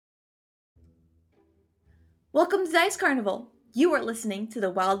Welcome to Dice Carnival. You are listening to The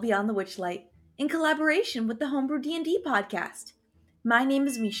Wild Beyond the Witchlight in collaboration with the Homebrew D&D podcast. My name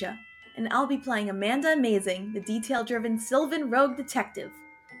is Misha, and I'll be playing Amanda Amazing, the detail-driven Sylvan rogue detective,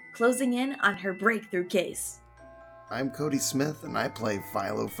 closing in on her breakthrough case. I'm Cody Smith, and I play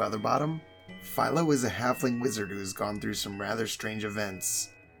Philo Featherbottom. Philo is a halfling wizard who has gone through some rather strange events.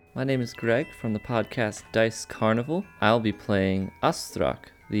 My name is Greg from the podcast Dice Carnival. I'll be playing Astrak,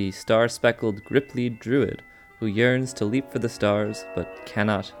 the star-speckled Griplead druid who yearns to leap for the stars but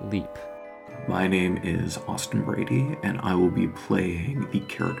cannot leap. My name is Austin Brady, and I will be playing the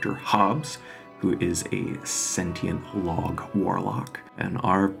character Hobbs, who is a sentient log warlock and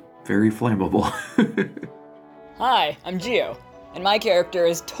are very flammable. Hi, I'm Gio, and my character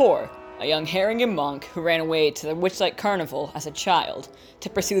is Tor, a young Haringham monk who ran away to the Witchlight Carnival as a child to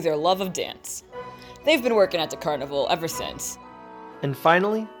pursue their love of dance. They've been working at the carnival ever since. And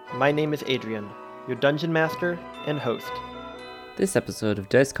finally, my name is Adrian, your dungeon master and host. This episode of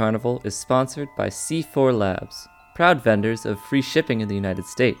Dice Carnival is sponsored by C4 Labs, proud vendors of free shipping in the United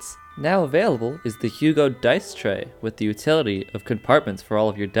States. Now available is the Hugo Dice Tray with the utility of compartments for all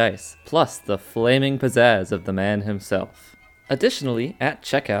of your dice, plus the flaming pizzazz of the man himself. Additionally, at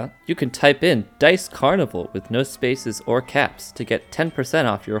checkout, you can type in Dice Carnival with no spaces or caps to get 10%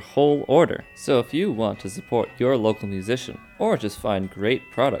 off your whole order. So if you want to support your local musician, or just find great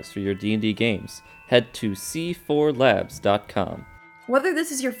products for your D&D games, head to c4labs.com. Whether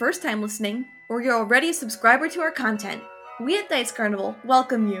this is your first time listening, or you're already a subscriber to our content, we at Dice Carnival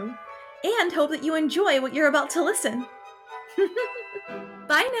welcome you, and hope that you enjoy what you're about to listen.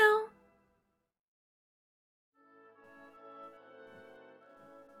 Bye now!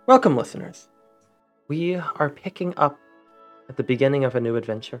 Welcome, listeners. We are picking up at the beginning of a new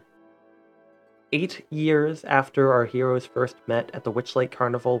adventure. 8 years after our heroes first met at the Witchlight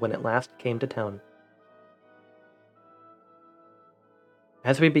Carnival when it last came to town.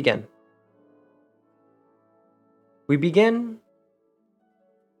 As we begin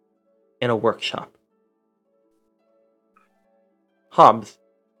in a workshop. Hobbs,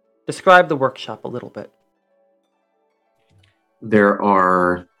 describe the workshop a little bit. There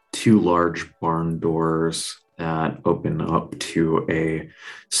are 2 large barn doors that open up to a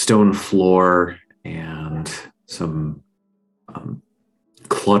stone floor and some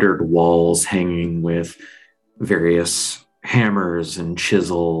cluttered walls hanging with various hammers and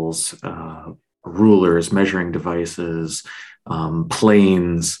chisels, rulers, measuring devices,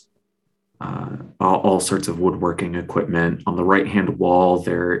 planes, all sorts of woodworking equipment. On the right-hand wall,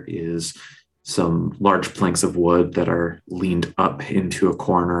 there is some large planks of wood that are leaned up into a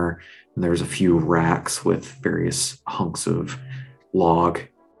corner, and there's a few racks with various hunks of log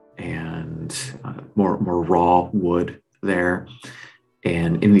and more raw wood there.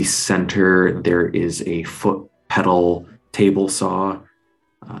 And in the center, there is a foot pedal table saw.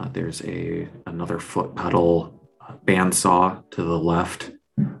 There's another foot pedal bandsaw to the left,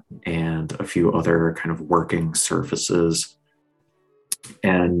 and a few other kind of working surfaces.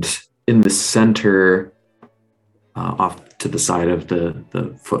 And in the center, off to the side of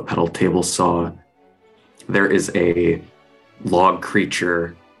the foot pedal table saw, there is a log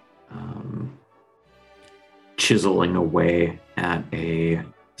creature chiseling away at a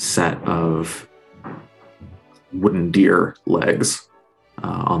set of wooden deer legs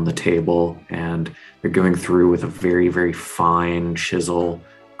on the table, and they're going through with a very, very fine chisel,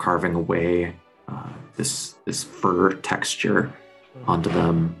 carving away this fur texture onto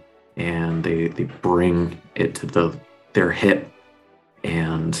them. And they bring it to their hip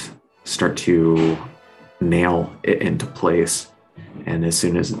and start to nail it into place. And as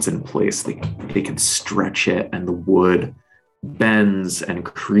soon as it's in place, they can stretch it, and the wood bends and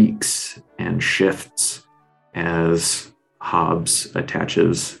creaks and shifts as Hobbs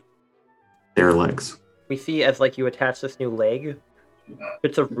attaches their legs. We see as you attach this new leg,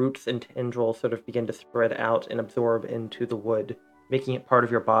 bits of roots and tendrils sort of begin to spread out and absorb into the wood, making it part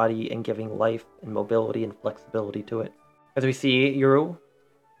of your body and giving life and mobility and flexibility to it. As we see you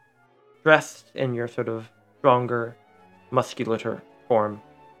dressed in your sort of stronger, musculature form,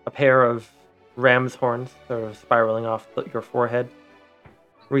 a pair of ram's horns sort of spiraling off your forehead,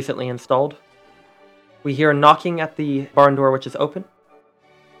 recently installed. We hear knocking at the barn door, which is open.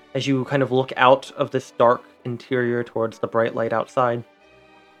 As you kind of look out of this dark interior towards the bright light outside,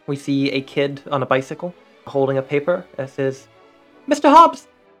 we see a kid on a bicycle holding a paper that says, "Mr. Hobbs,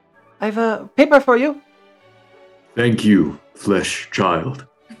 I've a paper for you." Thank you, flesh child.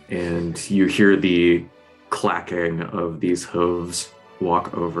 And you hear the clacking of these hooves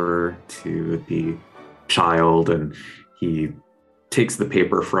walk over to the child, and he takes the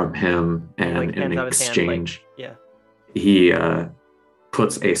paper from him, and like, in hands out his hand, like, exchange, yeah. he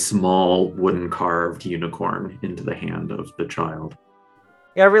puts a small wooden carved unicorn into the hand of the child.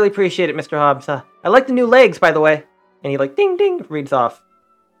 Yeah, I really appreciate it, Mr. Hobbs. I like the new legs, by the way. And he, like, ding, ding, reads off.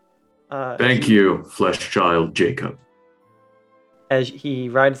 Thank you, flesh child Jacob. As he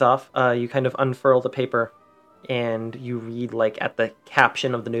rides off, you kind of unfurl the paper, and you read, like, at the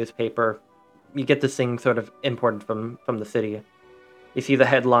caption of the newspaper. You get this thing sort of imported from the city. You see the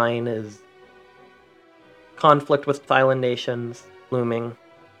headline is Conflict with Silent Nations looming,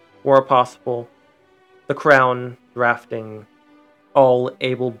 war possible, the Crown drafting all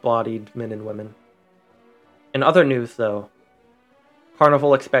able-bodied men and women. In other news, though,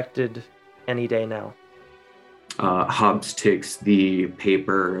 Carnival expected any day now. Hobbs takes the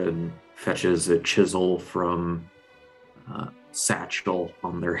paper and fetches a chisel from satchel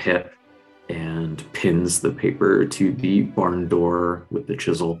on their hip and pins the paper to the barn door with the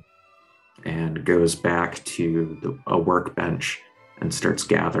chisel and goes back to a workbench and starts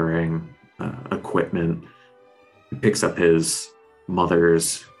gathering equipment. He picks up his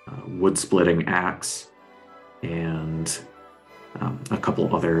mother's wood-splitting axe and a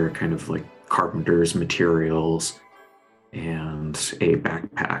couple other kind of like carpenter's materials and a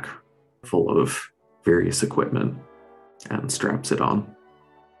backpack full of various equipment and straps it on.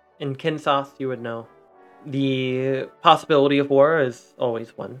 In Kinsoth, you would know, the possibility of war is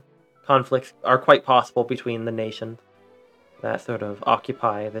always one. Conflicts are quite possible between the nations that sort of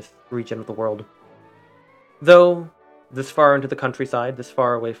occupy this region of the world. Though, this far into the countryside, this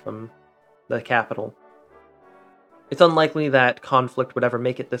far away from the capital, it's unlikely that conflict would ever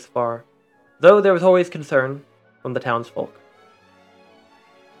make it this far, though there was always concern from the townsfolk.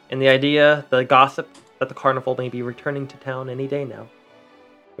 And the gossip that the carnival may be returning to town any day now,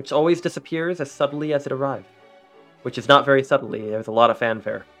 which always disappears as subtly as it arrived, which is not very subtly, there's a lot of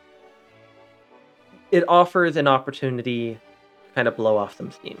fanfare. It offers an opportunity to kind of blow off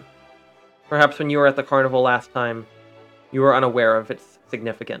some steam. Perhaps when you were at the carnival last time, you were unaware of its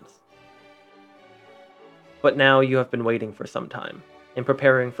significance. But now you have been waiting for some time, and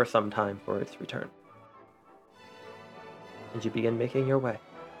preparing for some time for its return. And you begin making your way.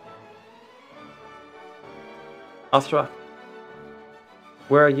 Ostra,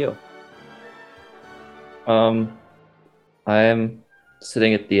 where are you? I am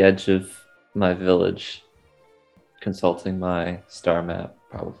sitting at the edge of my village, consulting my star map,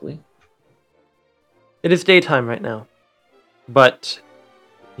 probably. It is daytime right now, but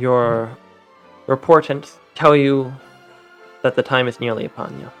your portents tell you that the time is nearly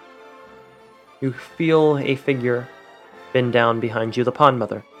upon you. You feel a figure bend down behind you, the Pond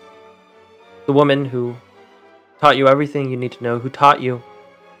Mother. The woman who taught you everything you need to know, who taught you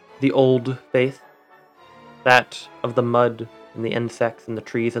the old faith, that of the mud and the insects and the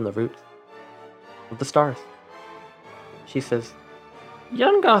trees and the roots, of the stars. She says,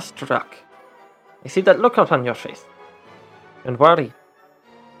 "Young Ostrak, I see that look out on your face, and worry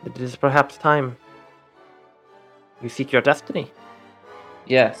that it is perhaps time you seek your destiny."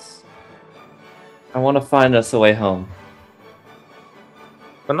 Yes. I want to find us a way home.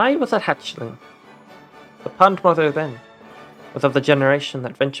 When I was a hatchling, the Pond Mother then was of the generation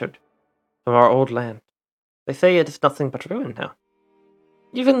that ventured from our old land. They say it is nothing but ruin now.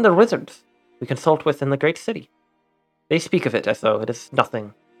 Even the wizards we consult with in the great city, they speak of it as though it is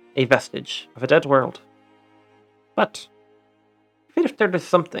nothing, a vestige of a dead world. But even if there is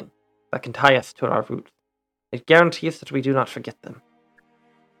something that can tie us to our roots, it guarantees that we do not forget them.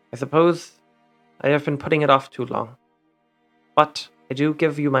 I suppose I have been putting it off too long, but I do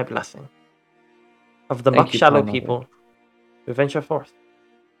give you my blessing of the Thank muck you, shallow Pond Mother. people who venture forth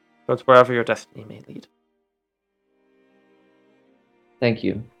towards wherever your destiny may lead. Thank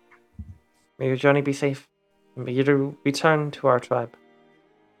you. May your journey be safe, and may you return to our tribe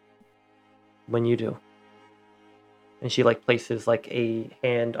when you do. And she like places like a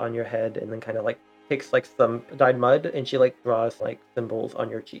hand on your head and then kind of like takes like some dyed mud and she like draws like symbols on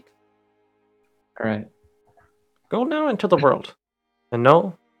your cheek. All right. Go now into the world and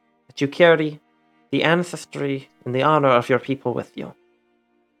know that you carry the ancestry and the honor of your people with you.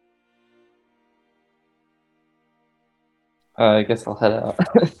 I guess I'll head out.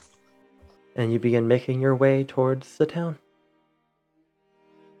 And you begin making your way towards the town.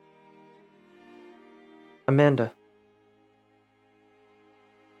 Amanda.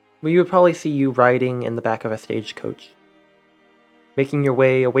 We would probably see you riding in the back of a stagecoach, making your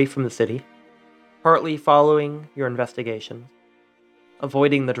way away from the city, partly following your investigations,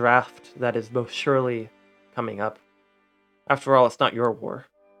 avoiding the draft that is most surely coming up. After all, it's not your war.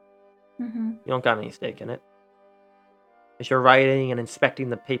 Mm-hmm. You don't got any stake in it. As you're writing and inspecting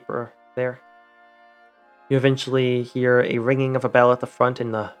the paper there, you eventually hear a ringing of a bell at the front,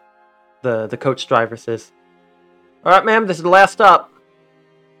 and the coach driver says, "All right, ma'am, this is the last stop."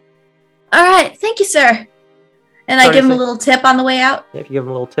 All right, thank you, sir. And I give him a little tip on the way out. If you give him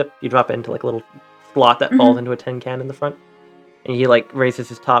a little tip, you drop it into like a little slot that falls into a tin can in the front. And he like raises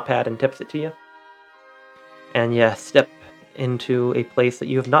his top hat and tips it to you. And you step into a place that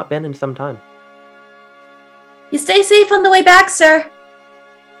you have not been in some time. You stay safe on the way back, sir.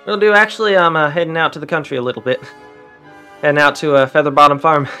 Will do. Actually, I'm heading out to the country a little bit. Heading out to Feather Bottom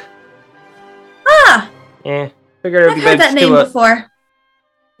Farm. Ah! Yeah, figured it'd I've be heard better that name before.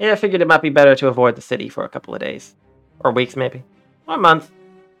 Yeah, I figured it might be better to avoid the city for a couple of days. Or weeks, maybe. Or a month.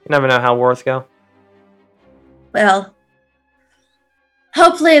 You never know how wars go. Well,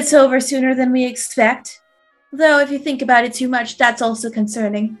 hopefully it's over sooner than we expect. Though, if you think about it too much, that's also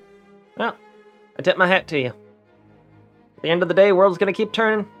concerning. Well, I tip my hat to you. At the end of the day, world's gonna keep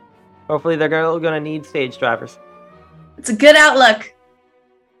turning. Hopefully they're gonna need stage drivers. It's a good outlook.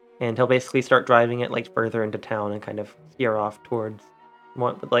 And he'll basically start driving it like further into town and kind of steer off towards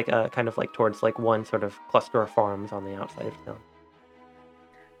one, like kind of like towards like one sort of cluster of farms on the outside of town.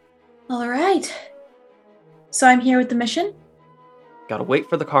 All right. So I'm here with the mission? Gotta wait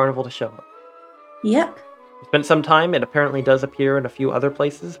for the carnival to show up. Yep. You spent some time. It apparently does appear in a few other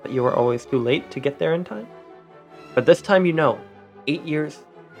places, but you were always too late to get there in time. But this time 8 years,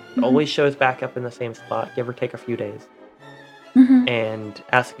 it always shows back up in the same spot, give or take a few days. And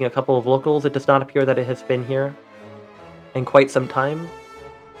asking a couple of locals, it does not appear that it has been here in quite some time,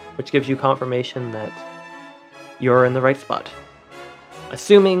 which gives you confirmation that you're in the right spot.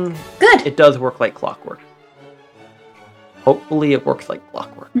 Assuming Good. It does work like clockwork. Hopefully it works like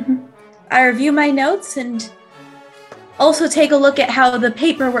clockwork. I review my notes and also take a look at how the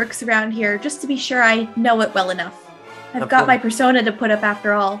paper works around here, just to be sure I know it well enough. I've got my persona to put up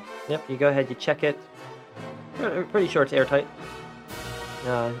after all. Yep, you go ahead, you check it. Pretty sure it's airtight.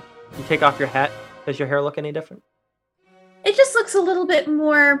 You take off your hat. Does your hair look any different? It just looks a little bit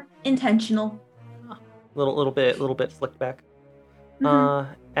more intentional. Little bit slicked back. You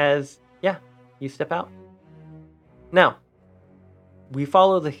step out. Now, we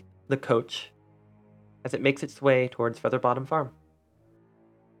follow the coach as it makes its way towards Feather Bottom Farm.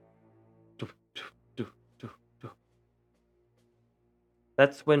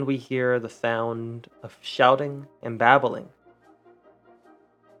 That's when we hear the sound of shouting and babbling.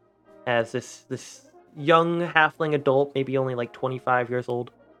 As this young halfling adult, maybe only like 25 years old,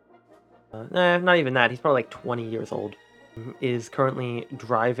 not even that, he's probably like 20 years old, is currently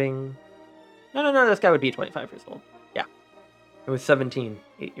driving. No, this guy would be 25 years old. Yeah. It was 17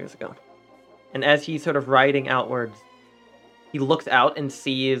 8 years ago. And as he's sort of riding outwards, he looks out and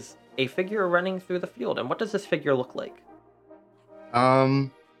sees a figure running through the field. And what does this figure look like?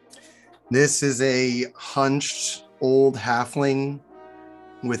 This is a hunched old halfling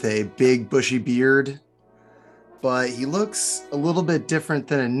with a big bushy beard, but he looks a little bit different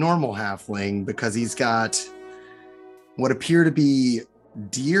than a normal halfling because he's got what appear to be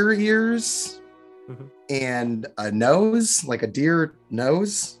deer ears and a nose, like a deer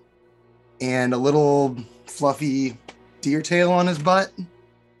nose, and a little fluffy deer tail on his butt.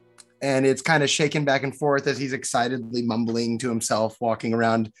 And it's kind of shaking back and forth as he's excitedly mumbling to himself, walking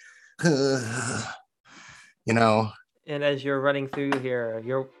around, And as you're running through here,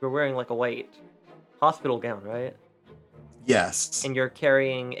 you're wearing like a white hospital gown, right? Yes. And you're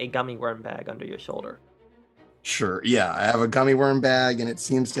carrying a gummy worm bag under your shoulder. Sure. Yeah, I have a gummy worm bag, and it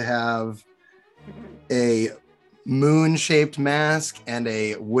seems to have a moon-shaped mask and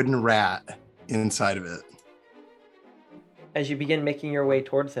a wooden rat inside of it. As you begin making your way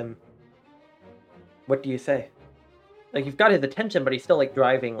towards him, what do you say? Like, you've got his attention, but he's still like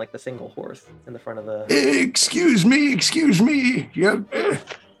driving like the single horse in the front of the. Excuse me. Yep.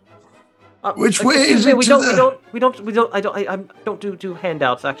 Which way is me, it? We don't do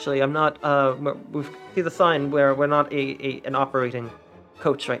handouts. Actually, I'm not. We see the sign where we're not an operating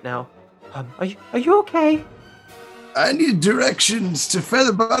coach right now. Are you okay? I need directions to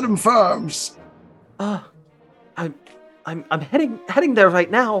Feather Bottom Farms. I'm heading there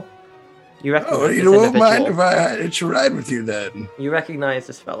right now. You recognize you won't mind if I hitch a ride with you then. You recognize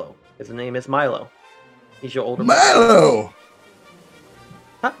this fellow. His name is Milo. He's your older Milo!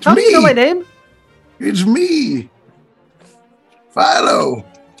 How do you know my name? It's me. Philo.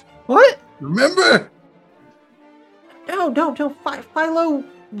 What? Remember? No. Philo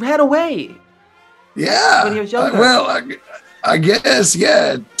ran away. Yeah. When he was younger. I guess,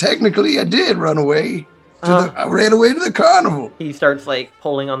 yeah. Technically, I did run away. I ran away to the carnival. He starts like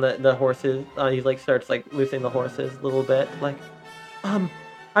pulling on the horses. He like starts like loosening the horses a little bit. Like, I'm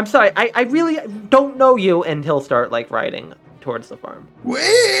sorry. I really don't know you. And he'll start like riding towards the farm.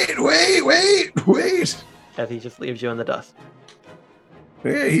 Wait. As he just leaves you in the dust.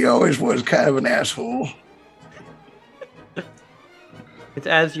 Yeah, he always was kind of an asshole. It's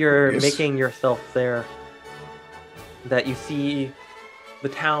as you're Yes. making yourself there that you see the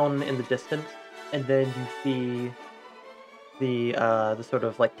town in the distance, and then you see the sort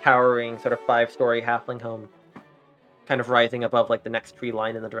of like towering sort of 5-story halfling home kind of rising above like the next tree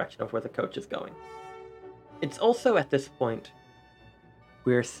line in the direction of where the coach is going. It's also at this point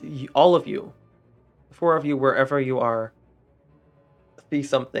where all of you, the 4 of you, wherever you are, see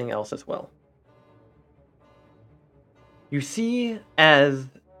something else as well. You see, as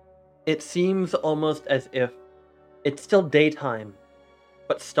it seems almost as if it's still daytime,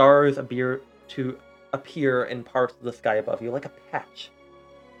 but stars appear in parts of the sky above you, like a patch.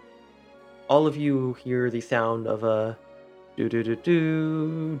 All of you hear the sound of a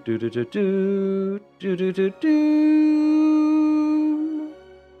do-do-do-do, do-do-do-do, do-do-do-do,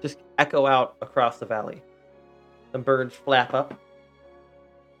 just echo out across the valley. The birds flap up,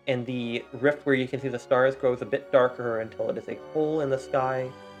 and the rift where you can see the stars grows a bit darker until it is a hole in the sky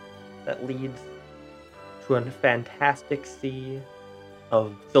that leads to a fantastic sea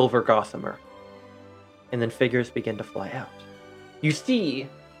of silver gossamer. And then figures begin to fly out. You see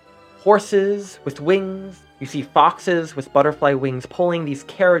horses with wings. You see foxes with butterfly wings pulling these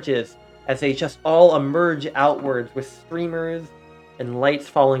carriages as they just all emerge outwards with streamers and lights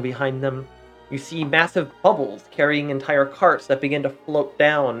falling behind them. You see massive bubbles carrying entire carts that begin to float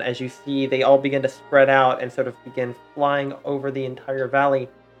down as you see they all begin to spread out and sort of begin flying over the entire valley.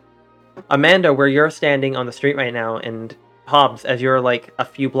 Amanda, where you're standing on the street right now, and Hobbs, as you're like a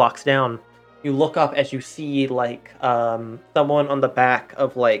few blocks down, you look up as you see like someone on the back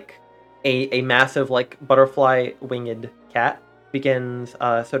of like a massive like butterfly winged cat begins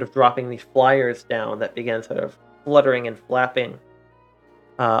sort of dropping these flyers down that begin sort of fluttering and flapping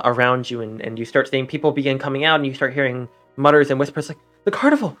around you, and you start seeing people begin coming out, and you start hearing mutters and whispers like, the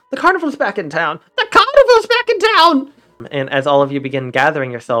carnival's back in town! The carnival's back in town! And as all of you begin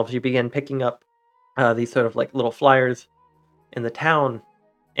gathering yourselves, you begin picking up these sort of like little flyers in the town,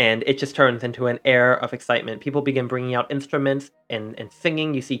 and it just turns into an air of excitement. People begin bringing out instruments and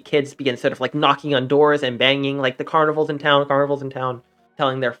singing. You see kids begin sort of like knocking on doors and banging like the carnival's in town,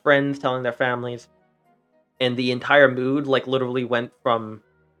 telling their friends, telling their families. And the entire mood like literally went from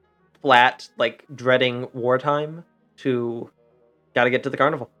flat, like dreading wartime to gotta get to the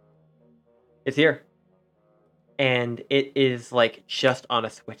carnival. It's here. And it is like just on a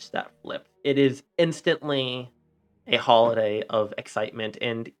switch that flipped. It is instantly a holiday of excitement.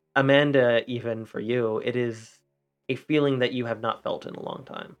 And Amanda, even for you, it is a feeling that you have not felt in a long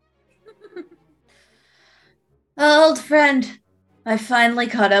time. Old friend, I finally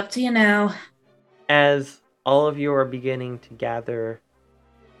caught up to you now. As all of you are beginning to gather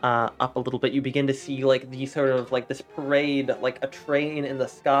up a little bit, you begin to see like these sort of like this parade, like a train in the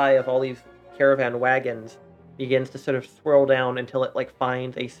sky of all these caravan wagons begins to sort of swirl down until it like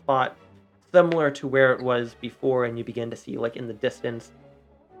finds a spot similar to where it was before, and you begin to see like in the distance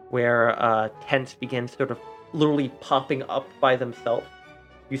where tents begin sort of literally popping up by themselves.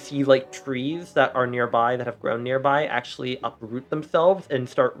 You see like trees that are nearby, that have grown nearby, actually uproot themselves and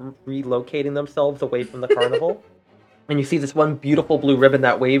start relocating themselves away from the carnival. And you see this one beautiful blue ribbon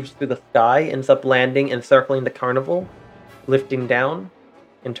that waves through the sky, ends up landing and circling the carnival, lifting down,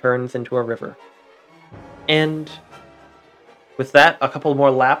 and turns into a river. And with that, a couple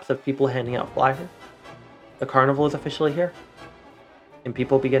more laps of people handing out flyers. The carnival is officially here, and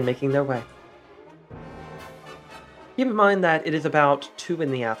people begin making their way. Keep in mind that it is about 2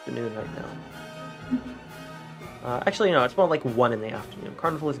 in the afternoon right now. Actually, no, it's more like 1 in the afternoon.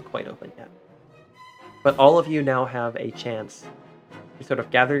 Carnival isn't quite open yet. But all of you now have a chance to sort of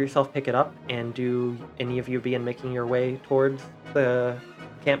gather yourself, pick it up, and do any of you begin making your way towards the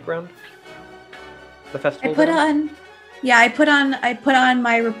campground? The festival? I put on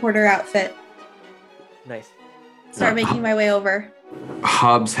my reporter outfit. Nice. Start making my way over.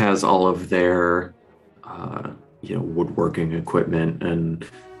 Hobbs has all of their, woodworking equipment and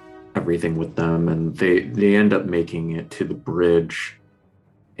everything with them, and they end up making it to the bridge,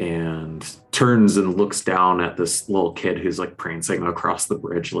 and turns and looks down at this little kid who's like prancing across the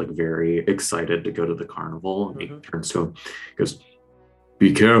bridge, like very excited to go to the carnival. And he turns to him, goes,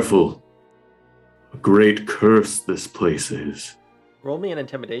 "Be careful. A great curse this place is." Roll me an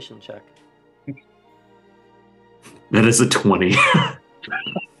intimidation check. That is a 20.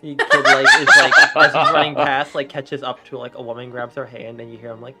 The kid is as he's running past, catches up to a woman, grabs her hand, and you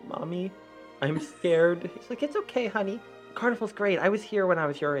hear him "Mommy, I'm scared." He's like, "It's okay, honey. Carnival's great. I was here when I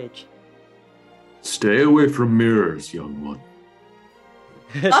was your age." Stay away from mirrors, young one.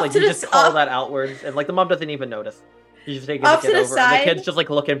 It's you just call that outwards, and the mom doesn't even notice. You just take the kid over, and the kid's just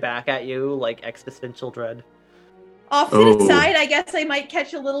looking back at you, existential dread. Off to the side, I guess I might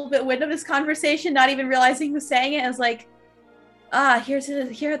catch a little bit wind of this conversation, not even realizing who's saying it. I was like,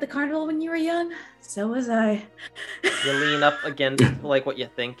 here at the carnival when you were young, so was I. You lean up against what you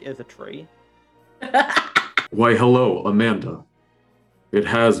think is a tree. Why, hello, Amanda. It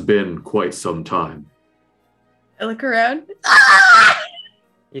has been quite some time. I look around.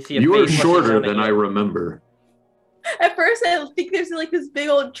 You see you are shorter than I remember. At first, I think there's this big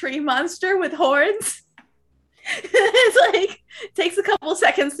old tree monster with horns. It's takes a couple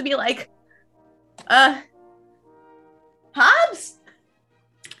seconds to be Hobbs?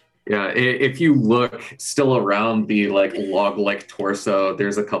 Yeah, if you look still around the log-like torso,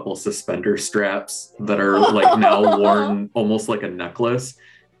 there's a couple suspender straps that are now worn almost like a necklace,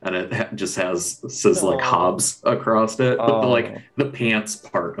 and it just says Hobbs across it. But the pants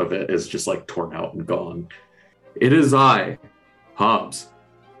part of it is just torn out and gone. It is I, Hobbs.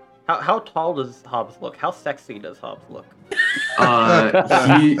 How tall does Hobbs look? How sexy does Hobbs look?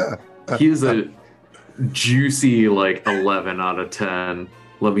 He's a juicy 11 out of 10.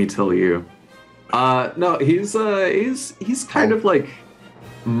 Let me tell you. No, he's kind of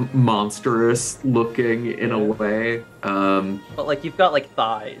monstrous looking in a way. But you've got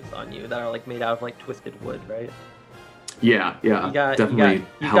thighs on you that are made out of twisted wood, right? Yeah, definitely.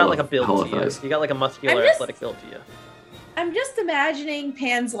 You got a build to you. You got a muscular, athletic build to you. I'm just imagining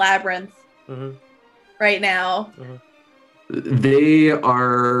Pan's Labyrinth right now. Mm-hmm. They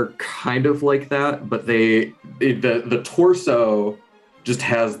are kind of like that, but the torso just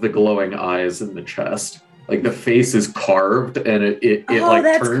has the glowing eyes in the chest. The face is carved, and it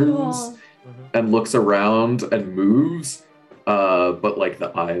turns cool. and looks around and moves. But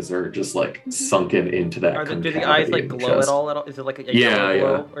the eyes are just sunken into that. Do the eyes glow at all? Is it a yellow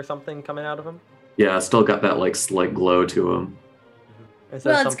glow or something coming out of them? Yeah, still got that slight glow to them.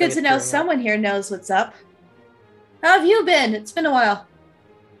 Well, it's good to know someone here knows what's up. How have you been? It's been a while.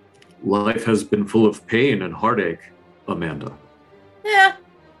 Life has been full of pain and heartache, Amanda. Yeah,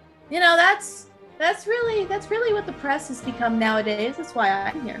 that's really what the press has become nowadays. That's why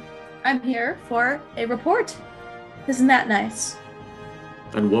I'm here. I'm here for a report. Isn't that nice?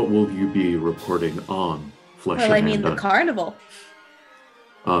 And what will you be reporting on, Flesh Amanda? I mean the carnival.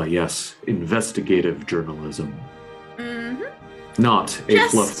 Ah, yes, investigative journalism. Mm-hmm. Not a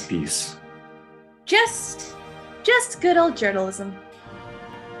fluff piece. Just good old journalism.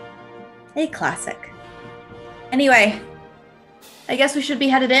 A classic. Anyway, I guess we should be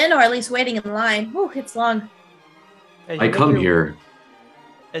headed in, or at least waiting in line. Whew, it's long. I come here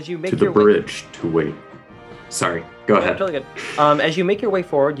to the bridge to wait. Sorry, go ahead. Really good. As you make your way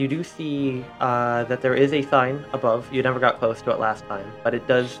forward, you do see that there is a sign above. You never got close to it last time, but it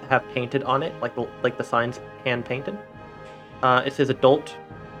does have painted on it, like the sign's hand painted. It says adult,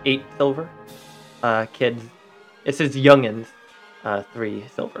 8 silver. Kids, it says youngins, 3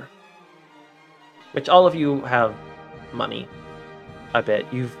 silver. Which all of you have money. I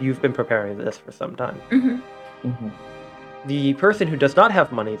bet you've been preparing this for some time. Mm-hmm. Mm-hmm. The person who does not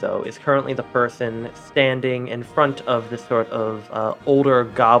have money, though, is currently the person standing in front of this sort of older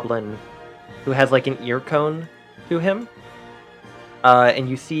goblin who has an ear cone to him. And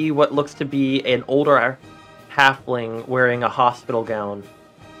you see what looks to be an older halfling wearing a hospital gown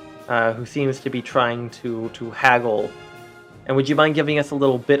who seems to be trying to haggle. And would you mind giving us a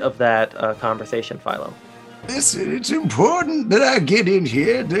little bit of that conversation, Philo? Listen, it's important that I get in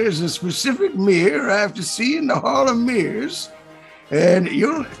here. There's a specific mirror I have to see in the Hall of Mirrors. And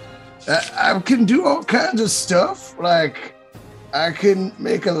I can do all kinds of stuff. I can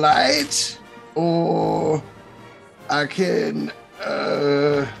make a light, or I can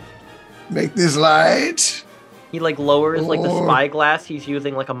make this light. He lowers the spyglass. He's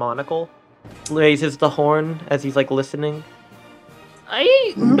using a monocle. Raises the horn as he's listening.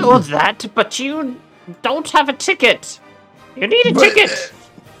 I know that, but you don't have a ticket. You need a ticket.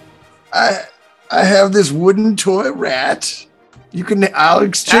 I have this wooden toy rat. I'll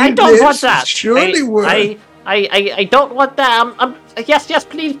exchange. I don't this. want that. Surely worth. I don't want that. Yes,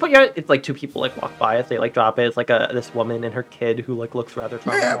 please put your. It's 2 people walk by as they drop it. It's this woman and her kid who looks rather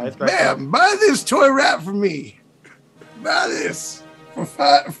traumatized. Ma'am, buy this toy rat for me. Buy this for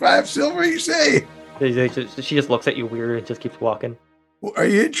 5 silver. You say? She just looks at you weird and just keeps walking. Are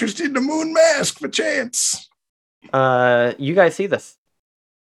you interested in the moon mask, for chance? You guys see this.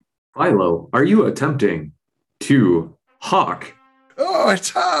 Philo, are you attempting to hawk? Oh, it's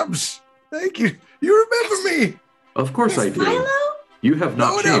Hobbs. Thank you. You remember me. Of course I Yes, do. Philo? You have No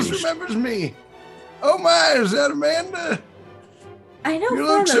not one else changed. remembers me. Oh my, is that Amanda? I know You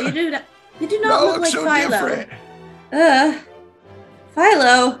look Philo. so- You do not look like so Philo. different.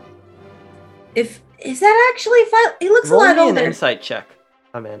 Philo. Is that actually Philo? He looks Roll a lot me an older. insight check,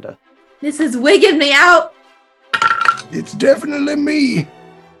 Amanda. This is wigging me out. It's definitely me.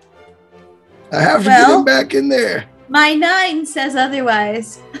 I have to Well- get him back in there. My 9 says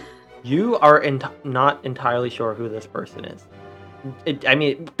otherwise. You are not entirely sure who this person is.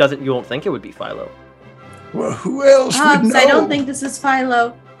 You won't think it would be Philo. Well, who else would Hobbs, know? I don't think this is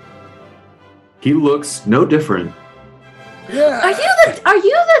Philo. He looks no different. Yeah. Are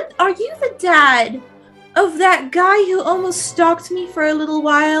you the dad of that guy who almost stalked me for a little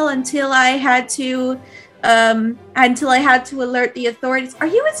while until I had to alert the authorities? Are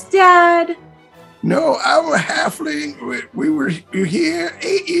you his dad? No, I'm a halfling. We were here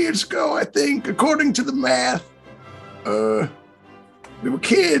 8 years ago, I think, according to the math. We were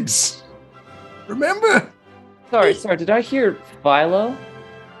kids. Remember? Sorry, did I hear Philo?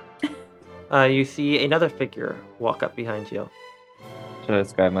 You see another figure walk up behind you. Should I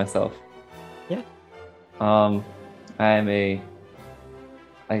describe myself? Yeah.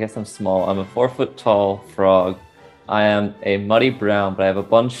 I guess I'm small. I'm a 4-foot tall frog. I am a muddy brown, but I have a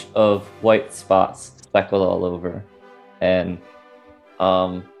bunch of white spots speckled all over. And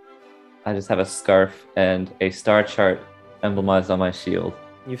I just have a scarf and a star chart emblemized on my shield.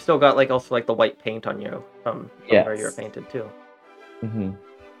 You've still got also the white paint on you from Yes. where you're painted too. Mm-hmm.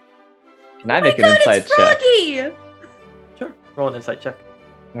 Can I make an insight it's check? Froggy! Sure. Roll an insight check.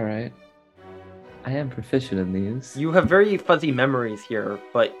 All right. I am proficient in these. You have very fuzzy memories here,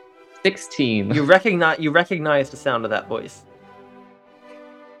 but 16. you recognize the sound of that voice.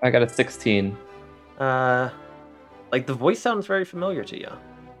 I got a 16. The voice sounds very familiar to you.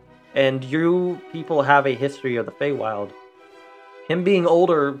 And you people have a history of the Feywild. Him being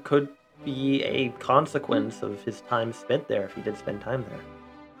older could be a consequence of his time spent there, if he did spend time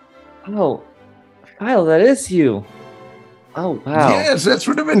there. Oh, Kyle, that is you. Oh, wow. Yes, that's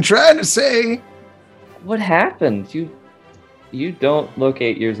what I've been trying to say. What happened? You don't look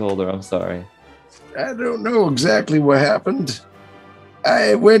 8 years older. I'm sorry. I don't know exactly what happened.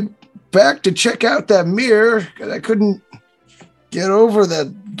 I went back to check out that mirror because I couldn't get over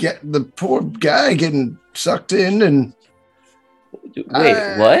the poor guy getting sucked in, and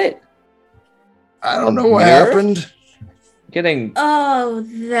Wait, what? I don't A know what mirror? happened. Getting Oh,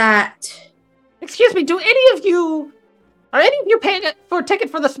 that. Excuse me, are any of you paying for a ticket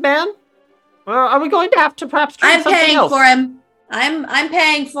for this man? Or are we going to have to perhaps try I'm something paying else? for him. I'm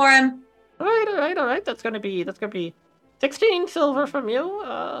paying for him. All right. That's gonna be 16 silver from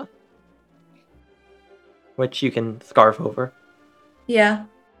you. Which you can scarf over. Yeah.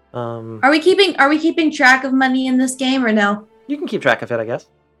 Um, Are we keeping track of money in this game or no? You can keep track of it, I guess.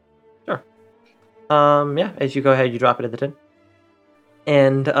 Sure. Yeah, as you go ahead, you drop it in the tin.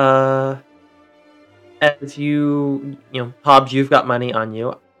 And, as Hobbs, you've got money on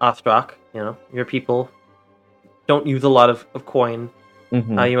you. Ostrak, your people don't use a lot of coin.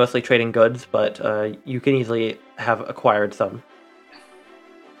 Mhm. You mostly trade in goods, but you can easily have acquired some.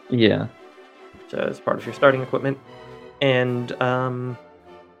 Yeah. As part of your starting equipment. And,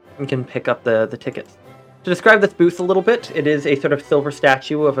 you can pick up the tickets. To describe this booth a little bit, it is a sort of silver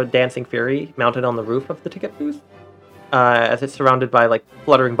statue of a dancing fairy mounted on the roof of the ticket booth, as it's surrounded by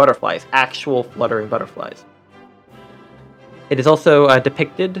fluttering butterflies, actual fluttering butterflies. It is also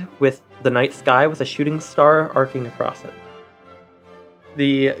depicted with the night sky with a shooting star arcing across it.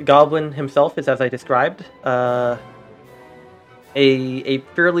 The goblin himself is, as I described, a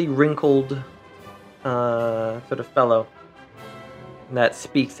fairly wrinkled sort of fellow that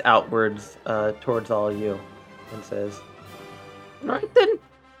speaks outwards towards all of you and says, All right then.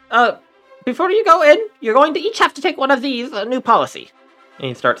 Before you go in, you're going to each have to take one of these. A new policy. and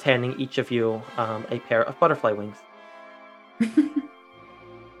he starts handing each of you a pair of butterfly wings.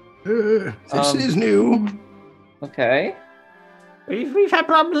 This is new. Okay. We've had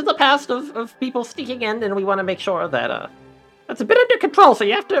problems in the past of people sneaking in, and we want to make sure that that's a bit under control. So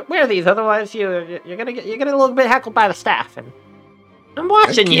you have to wear these, otherwise you're gonna get a little bit heckled by the staff. And I'm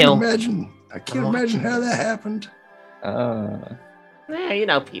watching I you. can't imagine how that happened.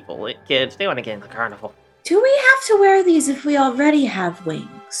 Yeah, people, kids, they want to get in the carnival. Do we have to wear these if we already have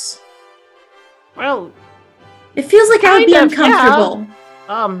wings? Well, It feels like I would be Kind of, yeah. uncomfortable.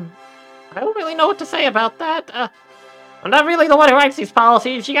 I don't really know what to say about that. I'm not really the one who writes these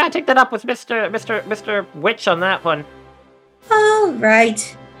policies. You gotta take that up with Mr. Witch on that one. All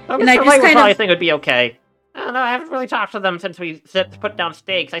right. And I Mr. just Light would kind probably of- think it would be okay. I don't know, I haven't really talked to them since we put down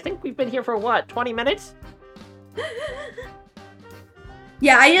stakes. I think we've been here for, 20 minutes?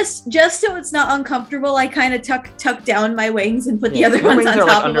 Yeah, I just so it's not uncomfortable, I kind of tuck down my wings and put the Yeah, other your ones wings on are top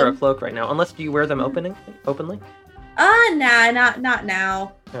like of under a them. cloak right now, unless do you wear them openly? Nah, not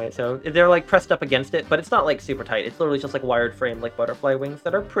now. Alright, so they're like pressed up against it, but it's not like super tight. It's literally just like wired frame, like butterfly wings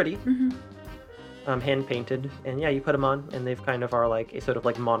that are pretty, Mm-hmm. hand painted. And yeah, you put them on, and they've kind of are like a sort of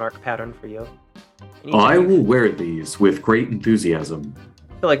like monarch pattern for you. And each I of you- will wear these with great enthusiasm.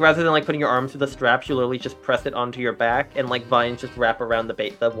 So like rather than like putting your arms through the straps, you literally just press it onto your back, and like vines just wrap around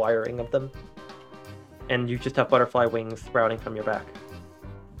the wiring of them. And you just have butterfly wings sprouting from your back.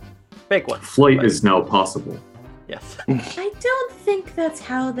 Fake ones. Flight but is now possible. yes. I don't think that's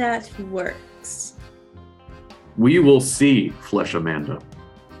how that works. We will see, Flesh Amanda.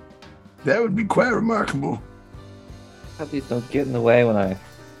 That would be quite remarkable. Please don't get in the way when I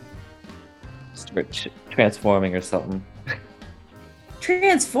start transforming or something.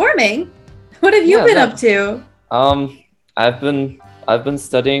 Transforming? What have you Yeah, been that- up to? I've been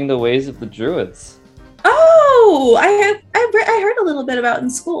studying the ways of the druids. Oh, I heard a little bit about in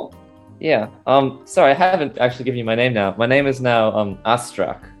school. Yeah. Sorry, I haven't actually given you my name now. My name is now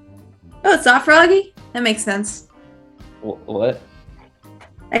Astrak. Oh, it's not Froggy? That makes sense. What?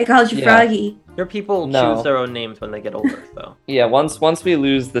 I called you Yeah. Froggy. Your people No. choose their own names when they get older, so. Yeah. Once we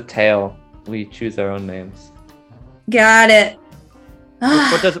lose the tail, we choose our own names. Got it.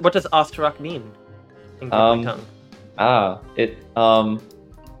 What does Ostrak mean? In Gimli tongue?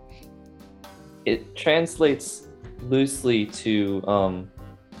 It translates loosely to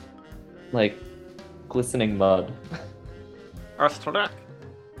like glistening mud. Ostrak.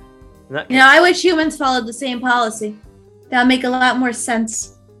 In that You know, I wish humans followed the same policy. That'll make a lot more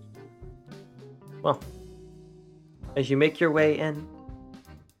sense. Well, as you make your way in,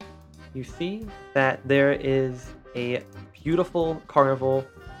 you see that there is a beautiful carnival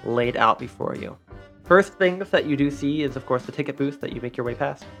laid out before you. First things that you do see is, of course, the ticket booth that you make your way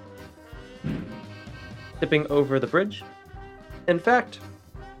past. Tipping over the bridge. In fact,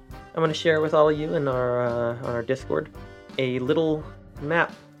 I'm going to share with all of you in our Discord a little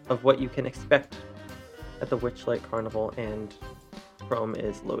map of what you can expect at the Witchlight Carnival, and Chrome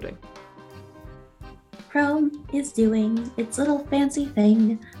is loading. Chrome is doing its little fancy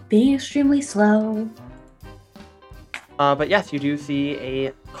thing, being extremely slow. But yes, you do see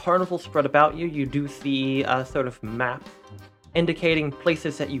a carnival spread about you. You do see a sort of map indicating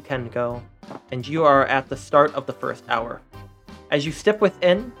places that you can go. And you are at the start of the first hour. As you step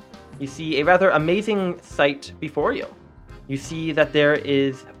within, you see a rather amazing sight before you. You see that there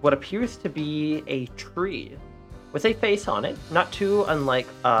is what appears to be a tree with a face on it, not too unlike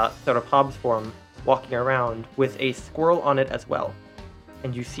sort of Hobbs form walking around, with a squirrel on it as well.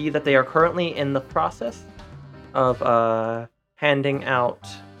 And you see that they are currently in the process of handing out.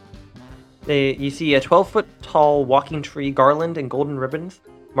 You see a 12-foot tall walking tree garland and golden ribbons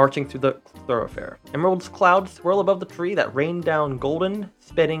marching through the thoroughfare. Emerald clouds swirl above the tree that rain down golden,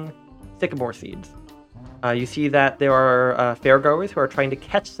 spitting sycamore seeds. You see that there are fairgoers who are trying to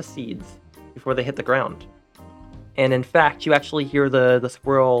catch the seeds before they hit the ground. And in fact, you actually hear the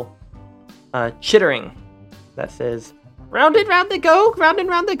squirrel chittering that says, "Round and round they go, round and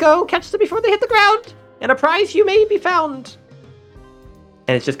round they go, catch them before they hit the ground, and a prize you may be found."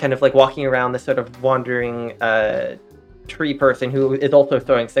 And it's just kind of like walking around this sort of wandering tree person who is also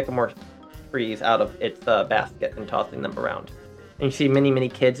throwing sycamore trees out of its basket and tossing them around. And you see many, many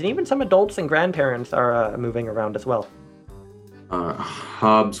kids, and even some adults and grandparents are moving around as well.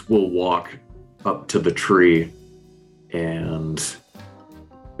 Hobbs will walk up to the tree and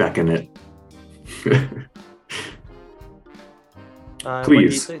beckon it. What do you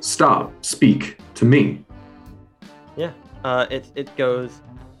Please, say? stop, speak to me. Yeah. It goes,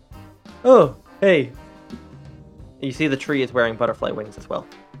 "Oh, hey." You see the tree is wearing butterfly wings as well.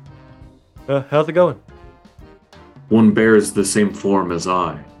 How's it going? One bears the same form as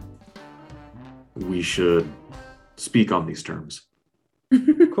I. We should speak on these terms.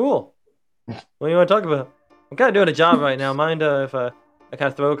 Cool. What do you want to talk about? I'm kind of doing a job right now. Mind if I kind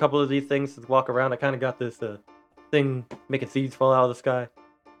of throw a couple of these things to walk around? I kind of got this thing making seeds fall out of the sky.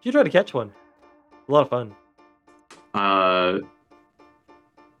 You try to catch one. A lot of fun. What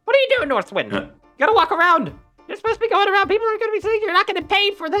are you doing, Northwind? You gotta walk around. You're supposed to be going around. People are gonna be saying you're not gonna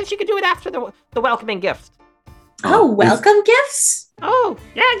pay for this. You can do it after the welcoming gifts. Oh, welcome gifts? Oh,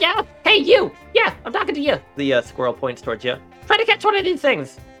 yeah. Hey, you. Yeah, I'm talking to you. The squirrel points towards you. Try to catch one of these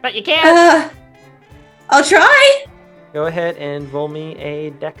things, but you can't. I'll try. Go ahead and roll me a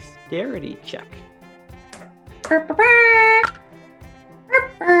dexterity check.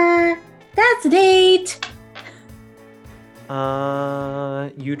 That's an 8.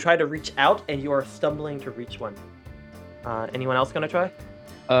 You try to reach out, and you are stumbling to reach one. Anyone else gonna try?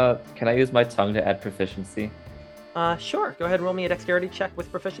 Can I use my tongue to add proficiency? Sure. Go ahead and roll me a dexterity check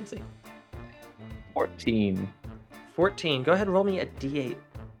with proficiency. 14. 14. Go ahead and roll me a d8.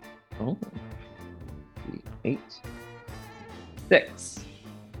 Oh. 8. 6.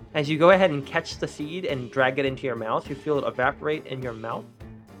 As you go ahead and catch the seed and drag it into your mouth, you feel it evaporate in your mouth.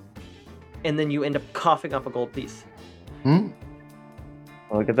 And then you end up coughing up a gold piece.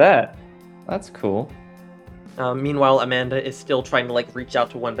 Look at that. That's cool. Meanwhile, Amanda is still trying to reach out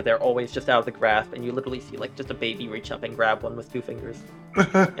to one, but they're always just out of the grasp, and you literally see just a baby reach up and grab one with 2 fingers.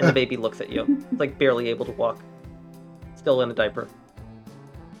 And the baby looks at you. It's barely able to walk. Still in a diaper.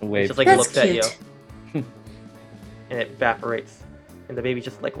 Wait. It just That's looks cute. at you. And it evaporates. And the baby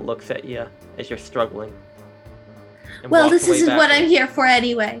just looks at you as you're struggling. And Well, walks this away isn't what I'm backwards. here for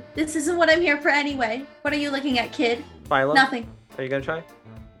anyway. This isn't what I'm here for anyway. What are you looking at, kid? Philo, Nothing. are you gonna try?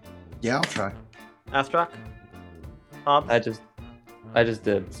 Yeah, I'll try. Astrak? Hobbs? I just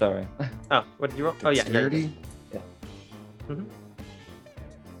did. Sorry. Oh, what did you roll? Oh, yeah. Dexterity? Yeah. Mm-hmm.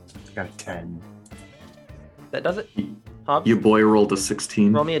 It's got a 10. That does it. Hobbs? You boy rolled a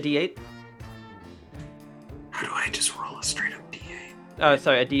 16. Roll me a d8. How do I just roll a straight up D8? Oh,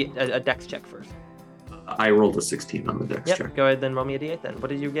 sorry, a dex check first. I rolled a 16 on the dex Yep, check. go ahead then roll me a d8 then. What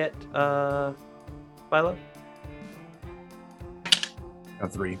did you get, Philo? A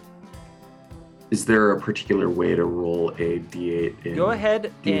 3. Is there a particular way to roll a D8 in Go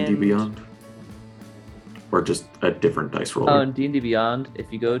ahead D&D and... Beyond? Or just a different dice roller? Oh, in D&D Beyond,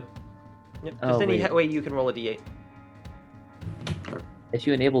 if you go... Yep, Oh, just any wait. way you can roll a d8. If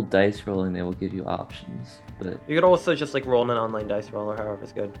you enable dice rolling, they will give you options. But You could also just roll in an online dice roll or however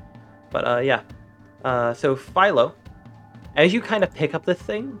is good. But yeah. So Philo, as you kind of pick up this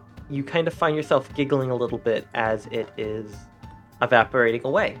thing, you kind of find yourself giggling a little bit as it is evaporating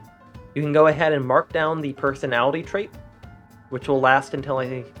away. You can go ahead and mark down the personality trait, which will last until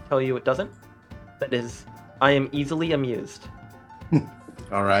I tell you it doesn't. That is, I am easily amused.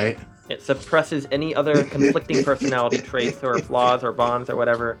 All right. It suppresses any other conflicting personality traits or flaws or bonds or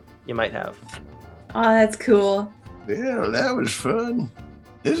whatever you might have. Oh, that's cool. Yeah, that was fun.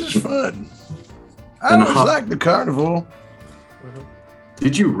 This is fun. I And always Hop- like the carnival.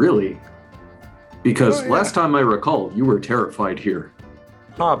 Did you really? Because Oh, yeah. last time I recall, you were terrified here.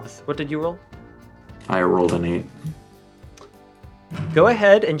 Hobbs, what did you roll? I rolled an 8. Go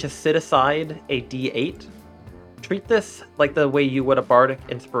ahead and just sit aside a d8. Treat this like the way you would a bardic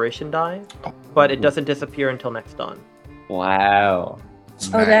inspiration die, but it doesn't disappear until next dawn. wow.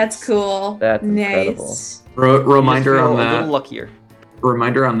 Oh, that's cool. That's nice. incredible. Reminder you just feel on a little that. luckier.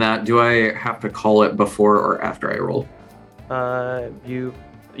 Reminder on that. Do I have to call it before or after I roll? You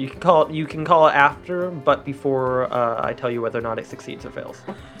can call it after, but before I tell you whether or not it succeeds or fails.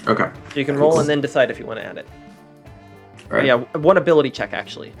 Okay. So you can roll and then decide if you want to add it. All right. Yeah, one ability check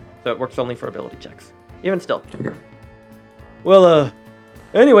actually, so it works only for ability checks. Even still. Okay. Well,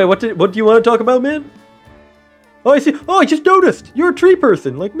 anyway, what do you want to talk about, man? Oh, I see. Oh, I just noticed. You're a tree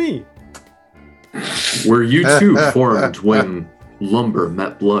person, like me. Were you two formed when lumber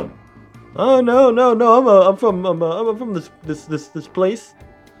met blood? Oh no. I'm from this place.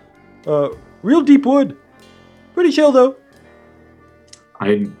 Real deep wood. Pretty chill though.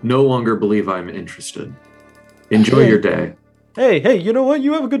 I no longer believe I'm interested. Enjoy your day. Hey, you know what?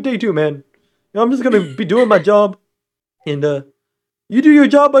 You have a good day too, man. I'm just gonna be doing my job, and you do your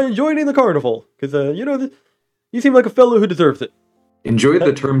job by enjoying the carnival, because you seem like a fellow who deserves it. Enjoy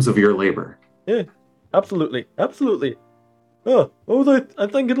the terms of your labor. Yeah, absolutely. Oh, I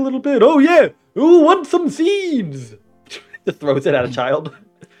think it a little bit. Oh yeah. Oh, want some seeds? Just throws it at a child.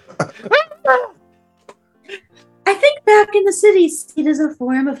 I think back in the city, seed is a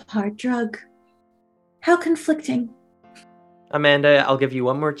form of hard drug. How conflicting. Amanda, I'll give you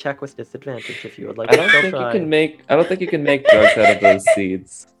one more check with disadvantage if you would like I to don't still think you try. can make. I don't think you can make drugs out of those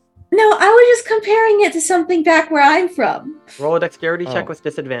seeds. No, I was just comparing it to something back where I'm from. Roll a dexterity check Oh. with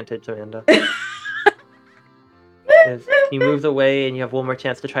disadvantage, Amanda. As he moves away, and you have one more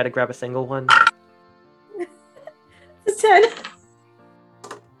chance to try to grab a single one. It's 10.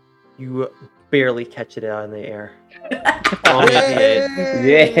 You barely catch it out in the air. Roll me a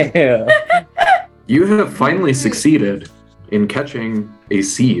D8. Yeah. You have finally succeeded in catching a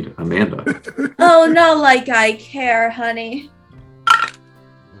seed, Amanda. Oh, not like I care, honey.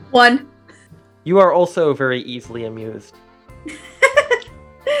 1. You are also very easily amused.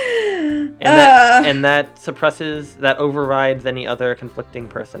 And that suppresses, that overrides any other conflicting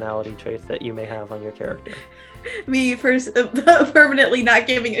personality traits that you may have on your character. Me permanently not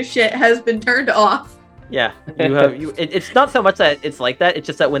giving a shit has been turned off. Yeah, it's not so much that it's like that, it's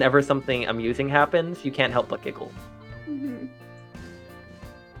just that whenever something amusing happens, you can't help but giggle. Mm-hmm.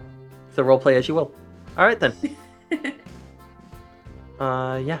 So roleplay as you will. Alright then.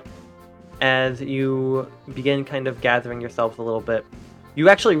 Yeah. As you begin kind of gathering yourselves a little bit, you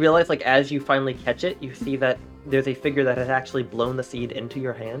actually realize, like, as you finally catch it, you see that there's a figure that has actually blown the seed into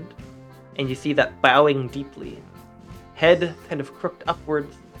your hand. And you see that bowing deeply, head kind of crooked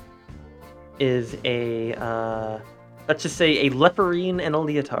upwards, is a, let's just say, a leporine and a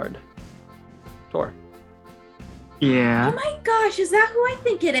leotard. Tor. Yeah. Oh my gosh, is that who I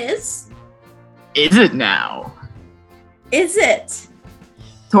think it is? Is it now? Is it?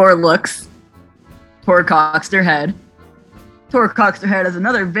 Tor looks. Tor cocks their head. Tor cocks their head as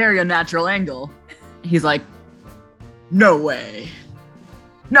another very unnatural angle. He's like, no way.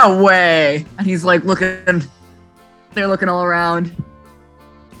 No way. And he's like looking, they're looking all around.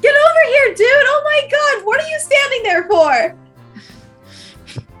 Get over here, dude! Oh my god, what are you standing there for?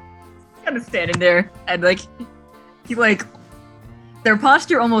 Kind of standing there, and like, he like, their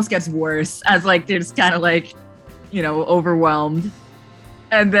posture almost gets worse as like they're just kind of like, you know, overwhelmed.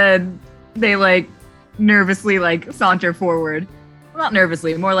 And then they like nervously like saunter forward. Well, not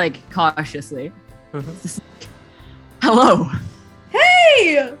nervously, more like cautiously. Just like, hello.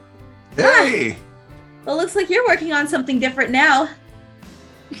 Hey! Hey! Well, looks like you're working on something different now.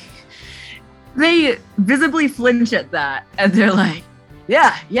 They visibly flinch at that, and they're like,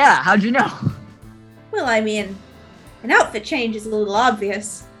 yeah, how'd you know? Well, I mean, an outfit change is a little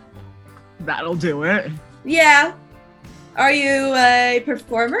obvious. That'll do it. Yeah. Are you a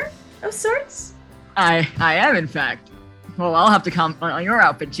performer of sorts? I am, in fact. Well, I'll have to comment on your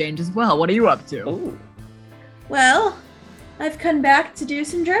outfit change as well. What are you up to? Ooh. Well, I've come back to do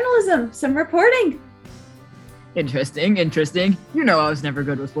some journalism, some reporting. Interesting. You know I was never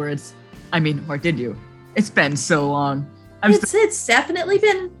good with words. I mean, or did you? It's been so long. It's definitely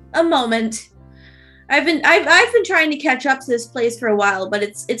been a moment. I've been trying to catch up to this place for a while, but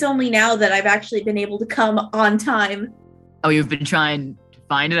it's only now that I've actually been able to come on time. Oh, you've been trying to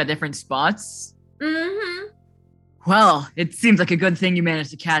find it at different spots? Mm-hmm. Well, it seems like a good thing you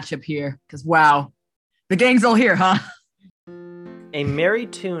managed to catch up here, because wow, the gang's all here, huh? A merry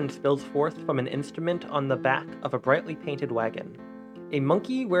tune spills forth from an instrument on the back of a brightly painted wagon. A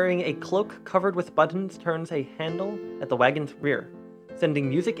monkey wearing a cloak covered with buttons turns a handle at the wagon's rear, sending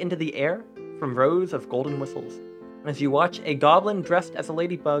music into the air from rows of golden whistles. As you watch, a goblin dressed as a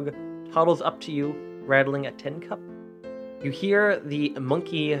ladybug toddles up to you, rattling a tin cup. You hear the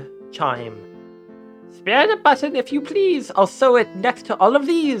monkey chime. Spare the button, if you please. I'll sew it next to all of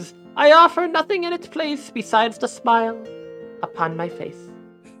these. I offer nothing in its place besides the smile upon my face.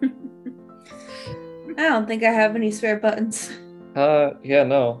 I don't think I have any spare buttons. Yeah,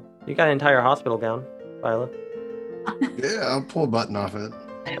 no. You got an entire hospital gown, Viola. Yeah, I'll pull a button off it.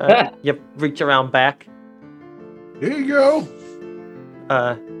 You reach around back. Here you go.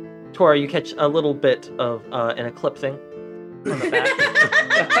 Tora, you catch a little bit of an eclipsing on the back.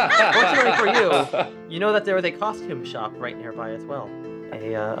 Fortunately for you know that there is a costume shop right nearby as well.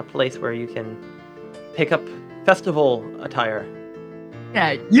 A place where you can pick up festival attire.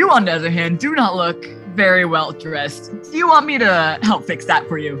 Yeah, you on the other hand do not look very well dressed. Do you want me to help fix that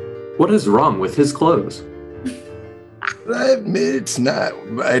for you? What is wrong with his clothes? I admit it's not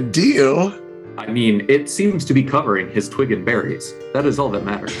ideal. I mean, it seems to be covering his twig and berries. That is all that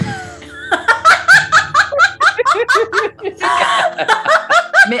matters.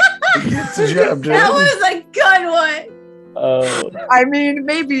 Gets the job done. That was a good one. Oh. I mean,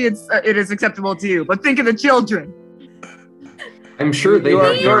 maybe it is acceptable to you, but think of the children. I'm sure they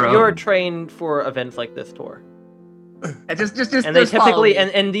have their own. You're trained for events like this, Tor. Just And they typically, follow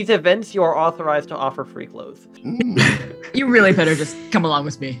me. and these events, you are authorized to offer free clothes. You really better just come along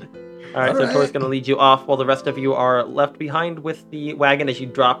with me. All right, so Alright. Tor's going to lead you off while the rest of you are left behind with the wagon as you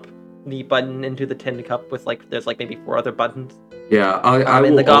drop the button into the tin cup with there's maybe 4 other buttons. Yeah, I will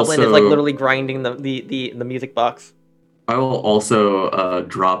and the goblin also, is literally grinding the music box. I will also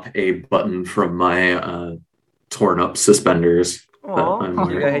drop a button from my torn up suspenders. Aww. I'm So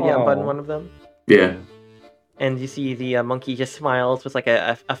you go ahead, you Aw. unbutton one of them. Yeah. And you see the monkey just smiles with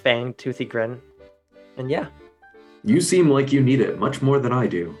a fanged, toothy grin. And yeah. You seem like you need it much more than I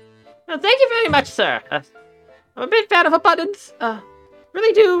do. Well, thank you very much, sir. I'm a big fan of buttons.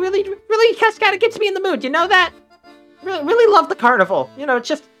 Really just kind of gets me in the mood. You know that? Really love the carnival. You know, it's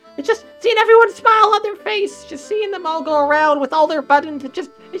just It's just seeing everyone smile on their face, just seeing them all go around with all their buttons. It just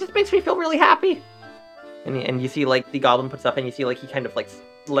makes me feel really happy. And you see, like, the goblin puts up, and you see, like, he kind of, like,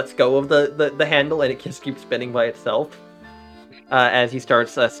 lets go of the handle, and it just keeps spinning by itself. As he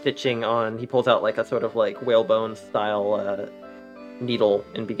starts stitching on, he pulls out, like, a sort of, like, whalebone style needle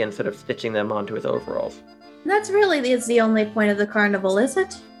and begins sort of stitching them onto his overalls. That's really is the only point of the carnival, is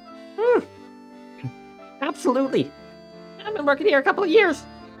it? Absolutely. I've been working here a couple of years.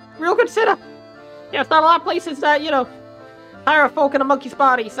 Real good setup. Yeah, it's not a lot of places that, hire a folk in a monkey's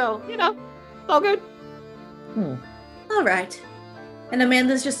body, so, it's all good. All right. And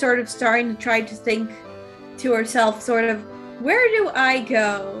Amanda's just sort of starting to try to think to herself, sort of, where do I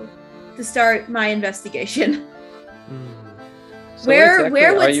go to start my investigation? So where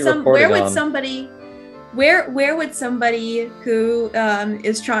exactly would somebody who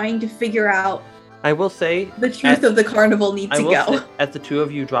is trying to figure out I will say the truth of the carnival need to go? As the two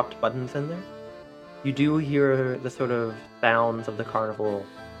of you dropped buttons in there, you do hear the sort of sounds of the carnival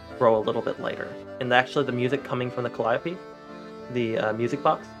grow a little bit lighter. And actually the music coming from the calliope, the music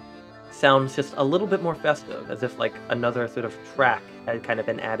box, sounds just a little bit more festive, as if like another sort of track had kind of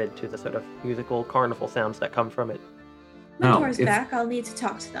been added to the sort of musical carnival sounds that come from it. Mentor's back, I'll need to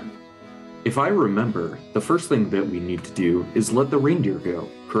talk to them. If I remember, the first thing that we need to do is let the reindeer go,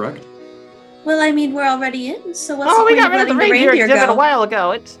 correct? Well, I mean, we're already in, so what's the We point got of rid of the letting reindeer exhibit go? a while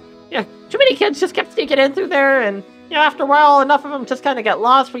ago. Too many kids just kept sneaking in through there, and after a while, enough of them just kind of get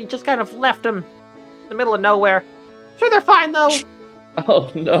lost. We just kind of left them in the middle of nowhere. Sure, they're fine though.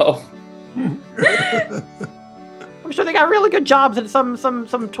 Oh no. I'm sure they got really good jobs in some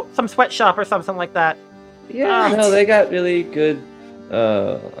sweatshop or something like that. Yeah, no, they got really good.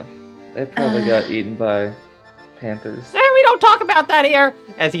 They probably got eaten by panthers. We don't talk about that here.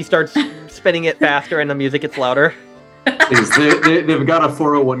 As he starts spinning it faster and the music gets louder. They've got a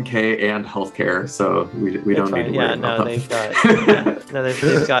 401k and healthcare, so we don't need to worry about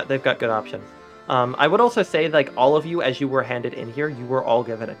them. They've got good options. I would also say, like, all of you, as you were handed in here, you were all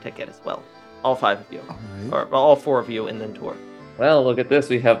given a ticket as well. All 5 of you, or all 4 of you, and then Tor. Well, look at this.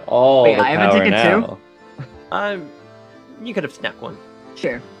 We have all Wait, the I have a power ticket now. You could have snapped one.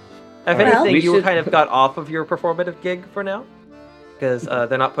 Sure. If Well, anything, we you should- kind of got off of your performative gig for now, because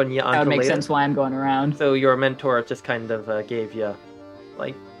they're not putting you on That would till make later. sense why I'm going around. So your mentor just kind of gave you,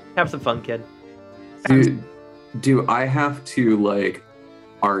 like, have some fun, kid. Do I have to, like,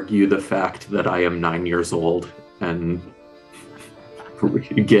 argue the fact that I am 9 years old and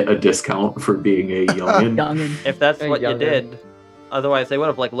get a discount for being a youngin? Youngin. If that's Hey, what younger. you did, otherwise they would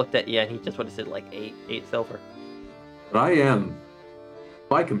have like looked at you and he just would have said like 8 silver. But I am,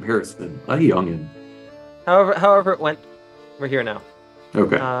 by comparison, a youngin. However it went, we're here now.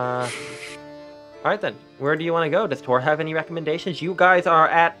 Okay. All right then. Where do you want to go? Does Tor have any recommendations? You guys are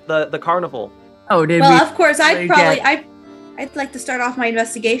at the carnival. Oh, did Well, we? of course, I'd like to start off my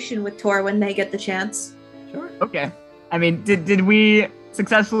investigation with Tor when they get the chance. Sure. Okay. I mean, did we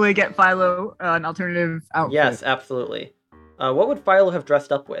successfully get Philo an alternative outfit? Yes, absolutely. What would Philo have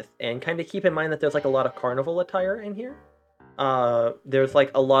dressed up with? And kind of keep in mind that there's like a lot of carnival attire in here. There's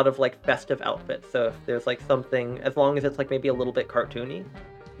like a lot of like festive outfits. So if there's like something, as long as it's like maybe a little bit cartoony,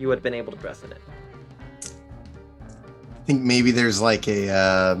 you would have been able to dress in it. I think maybe there's like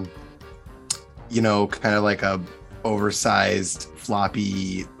a, kind of like a oversized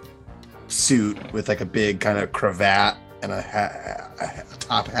floppy suit with like a big kind of cravat and a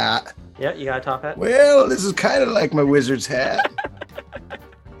top hat. Yeah, you got a top hat? Well, this is kind of like my wizard's hat.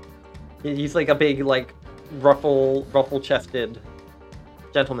 He's like a big, like, ruffle-chested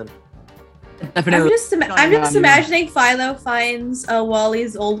gentleman. Definitely. I'm just imagining Philo finds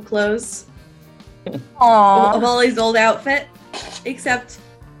Wally's old clothes, Aww. Wally's old outfit, except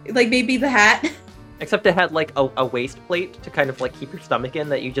like maybe the hat. Except it had, like, a waist plate to kind of, like, keep your stomach in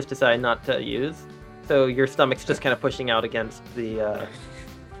that you just decided not to use. So your stomach's just kind of pushing out against the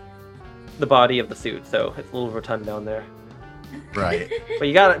body of the suit, so it's a little rotund down there. Right.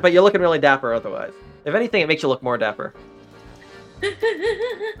 But you're looking really dapper otherwise. If anything, it makes you look more dapper.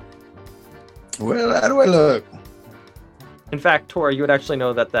 Well, how do I look? In fact, Tor, you would actually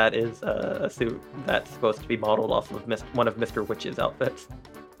know that that is a suit that's supposed to be modeled off of one of Mr. Witch's outfits.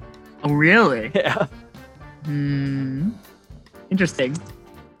 Oh, really? Yeah. Interesting.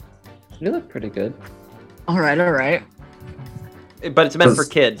 You look pretty good. All right. But it's meant for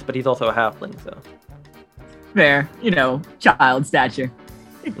kids, but he's also a halfling, so. Fair. Child stature.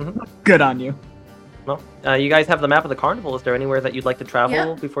 Mhm. Good on you. Well, you guys have the map of the carnival. Is there anywhere that you'd like to travel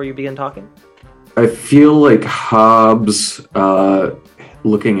Yeah. before you begin talking? I feel like Hobbs,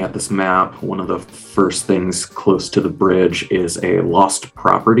 looking at this map, one of the first things close to the bridge is a lost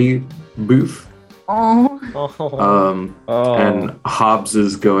property booth. Oh. And Hobbs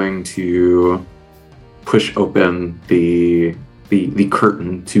is going to push open the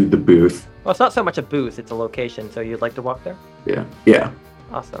curtain to the booth. Well, it's not so much a booth, it's a location, so you'd like to walk there? Yeah.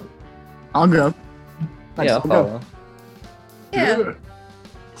 Awesome. I'll go. Yeah, I'll follow. Yeah.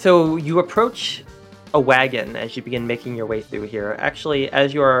 So you approach a wagon as you begin making your way through here. Actually,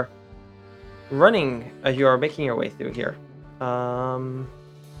 as you're making your way through here,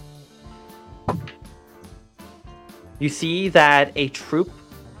 you see that a troop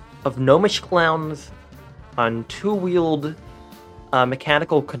of gnomish clowns on two-wheeled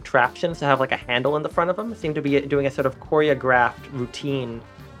mechanical contraptions that have like a handle in the front of them seem to be doing a sort of choreographed routine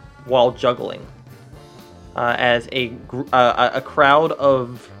while juggling. As a crowd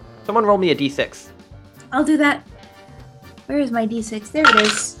of... Someone roll me a d6. I'll do that. Where is my d6? There it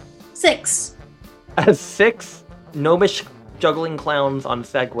is. 6. As 6 gnomish juggling clowns on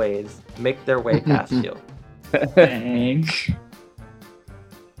segways make their way past you. Thanks.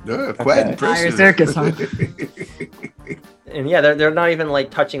 Quite Fire impressive. circus, huh? And yeah, they're not even like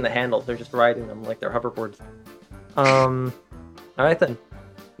touching the handles, they're just riding them like they're hoverboards. Alright then.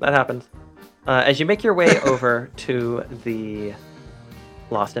 That happens. As you make your way over to the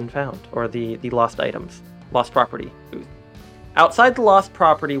Lost and Found, or the Lost Items, Lost Property booth. Outside the Lost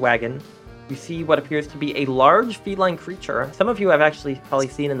Property wagon, you see what appears to be a large feline creature, some of you have actually probably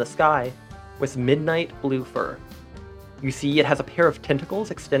seen in the sky, with midnight blue fur. You see it has a pair of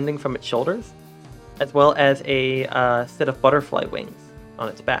tentacles extending from its shoulders, as well as a set of butterfly wings on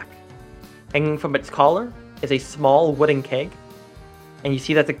its back. Hanging from its collar is a small wooden keg, and you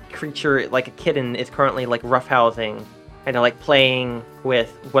see that the creature, like a kitten, is currently like roughhousing, kind of like playing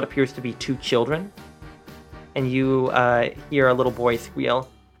with what appears to be 2 children. And you hear a little boy squeal,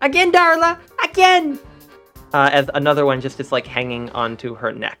 "Again, Darla! Again!" As another one just is like hanging onto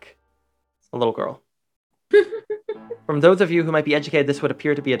her neck. A little girl. From those of you who might be educated, this would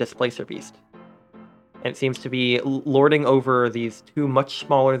appear to be a displacer beast. And it seems to be lording over these 2 much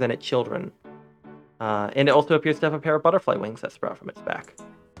smaller than its children. And it also appears to have a pair of butterfly wings that sprout from its back.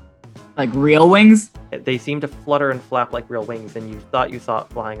 Like real wings? They seem to flutter and flap like real wings, and you thought you saw it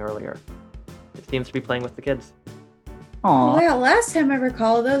flying earlier. It seems to be playing with the kids. Aw. Well, last time I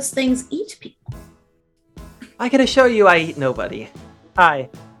recall, those things eat people. I can assure you I eat nobody. Hi.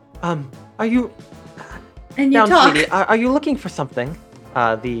 Are you... And you Down, talk. sweetie, are you looking for something?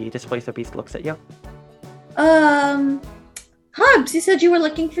 The displacer beast looks at you. Hobbs, you said you were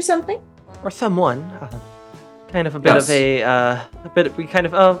looking for something? Or someone. Kind of a bit Yes.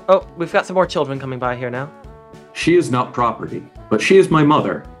 We've got some more children coming by here now. She is not property, but she is my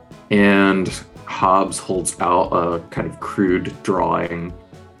mother. And Hobbs holds out a kind of crude drawing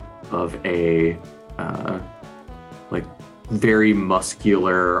of a very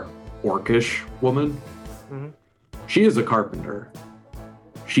muscular orcish woman. Mm-hmm. She is a carpenter.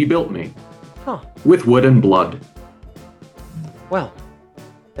 She built me. Huh. With wood and blood. Well,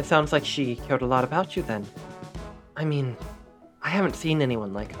 it sounds like she cared a lot about you then. I mean, I haven't seen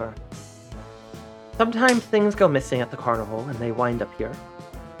anyone like her. Sometimes things go missing at the carnival and they wind up here.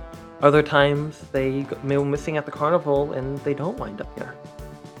 Other times they go missing at the carnival and they don't wind up here.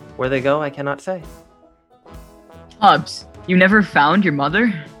 Where they go, I cannot say. Hobbs, you never found your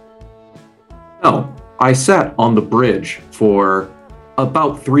mother? No, I sat on the bridge for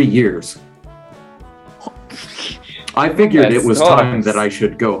about 3 years. I figured That it was sucks. time that I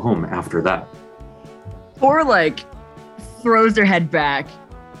should go home after that. Or like throws their head back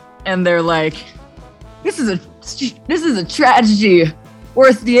and they're like, this is a tragedy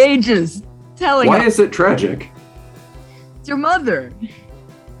worth the ages. Telling Why us is it tragic? it's your mother.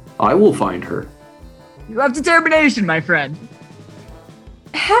 I will find her. You have determination, my friend.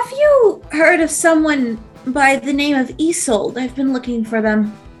 Have you heard of someone by the name of Isolde? I've been looking for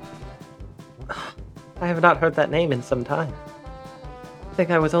them. I have not heard that name in some time. I think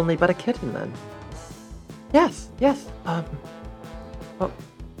I was only but a kitten then. Yes. Well,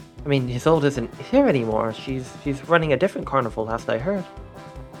 I mean, Isolde isn't here anymore. She's running a different carnival, last I heard.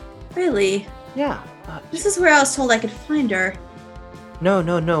 Really? Yeah. This is where I was told I could find her. No.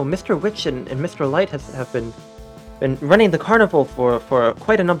 Mr. Witch and Mr. Light have been running the carnival for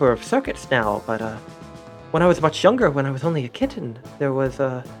quite a number of circuits now. But when I was much younger, when I was only a kitten, there was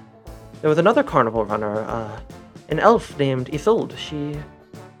another carnival runner, an elf named Isolde. She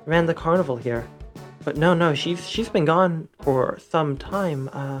ran the carnival here. But no, she's been gone for some time.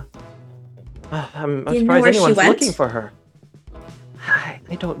 I'm Do you know surprised where she anyone's went? looking for her. I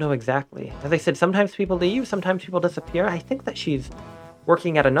don't know exactly. As I said, sometimes people leave, sometimes people disappear. I think that she's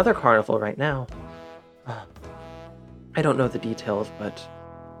working at another carnival right now. I don't know the details, but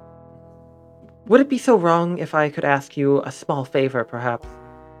would it be so wrong if I could ask you a small favor, perhaps?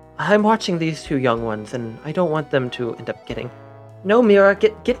 I'm watching these two young ones, and I don't want them to end up getting... No, Mira,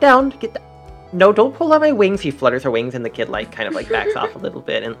 get down, No, don't pull out my wings. He flutters her wings, and the kid, kind of, backs off a little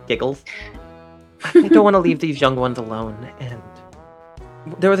bit and giggles. I don't want to leave these young ones alone, and...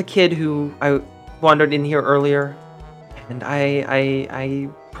 There was a kid who I wandered in here earlier, and I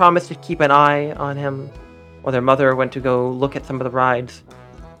promised to keep an eye on him while their mother went to go look at some of the rides,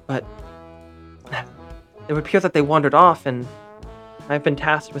 but it would appear that they wandered off, and I've been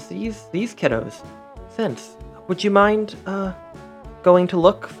tasked with these kiddos since. Would you mind going to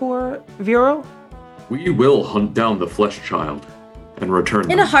look for Vero? We will hunt down the flesh child and return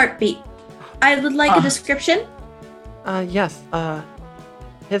them. In a heartbeat. I would like a description. Yes.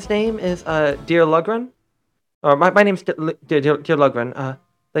 His name is Dear Lugren. Or my name's Dear Lugren.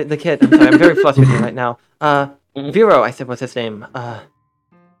 The kid. I'm sorry. I'm very flustered here right now. Vero, I said, was his name.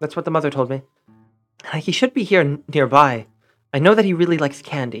 That's what the mother told me. He should be here nearby. I know that he really likes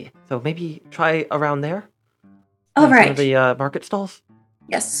candy, so maybe try around there. All right. One of the market stalls.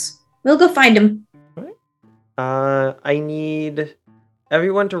 Yes, we'll go find him. All right. I need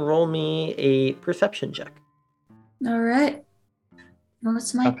everyone to roll me a perception check. All right.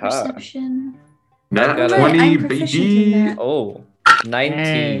 What's my perception? Nat Got 20, I'm proficient in baby. that. Oh,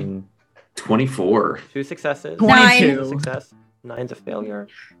 19. 24. 2 successes. 22. 1 success. 9's a failure.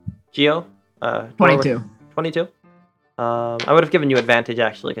 Geo? 22. 22. I would have given you advantage,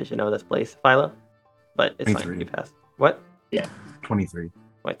 actually, because you know this place, Philo. But it's 23. fine. You passed. What? 23.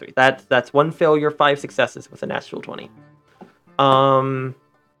 23. That's 1 failure, 5 successes with a natural 20.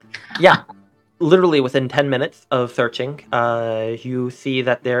 Yeah. Literally within 10 minutes of searching, you see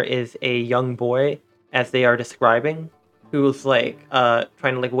that there is a young boy, as they are describing, who's trying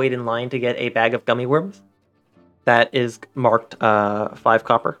to wait in line to get a bag of gummy worms. That is marked 5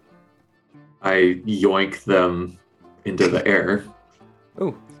 copper. I yoink them into the air.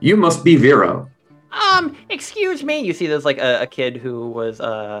 Ooh. You must be Vero. Excuse me. You see there's a kid who was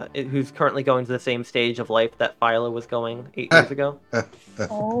who's currently going to the same stage of life that Philo was going 8 years ago.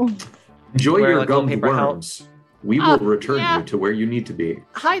 Oh. Enjoy Wearing, your gummed paper hat. worms. We will return yeah. you to where you need to be.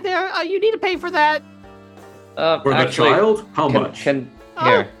 Hi there. You need to pay for that. For the Actually, child? How much? Here.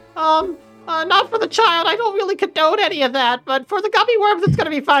 Not for the child. I don't really condone any of that. But for the gummy worms, it's gonna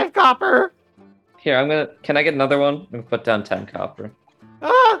be 5 copper. Here, Can I get another one? I'm gonna put down 10 copper.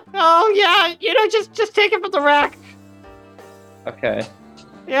 Oh yeah. Just take it from the rack. Okay.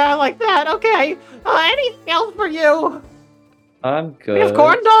 Yeah, like that. Okay. Anything else for you? I'm good. We have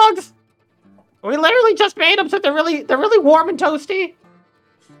corn dogs. We literally just made them, so they're really warm and toasty.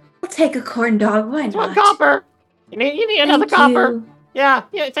 I'll take a corn dog. Why It's not? 1 copper. You need another Thank copper. you. Yeah,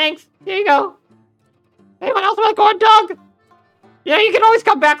 thanks. Here you go. Anyone else want a corn dog? Yeah, you can always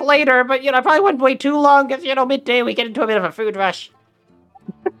come back later, but, I probably wouldn't wait too long, because, midday we get into a bit of a food rush.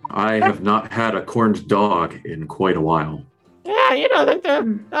 I have not had a corned dog in quite a while. Yeah, I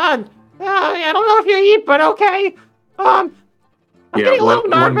don't know if you eat, but okay. I'm getting a little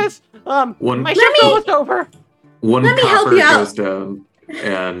nervous. My shift's almost over. One Let me help copper you out. goes down,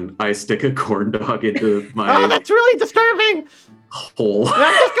 and I stick a corn dog into Oh, my that's really disturbing. hole.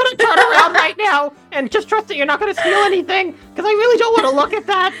 I'm just gonna turn around right now, and just trust that you're not gonna steal anything, because I really don't want to look at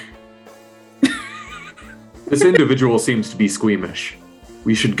that. This individual seems to be squeamish.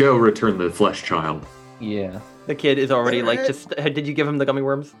 We should go return the flesh child. Yeah. The kid is already did you give him the gummy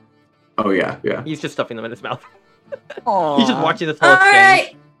worms? Oh, yeah. He's just stuffing them in his mouth. Aww. He's just watching this whole All exchange.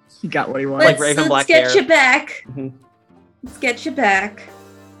 right. He got what he wanted. Like Raven Black Let's get hair. you back. Mhm. Let's get you back.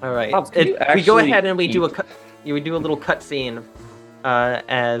 All right. Pops, can you We go actually ahead and we do eat? we do a little cutscene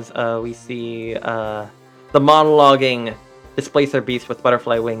as we see the monologuing Displacer Beast with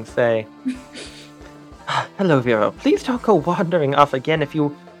butterfly wings say, "Hello, Vero. Please don't go wandering off again. If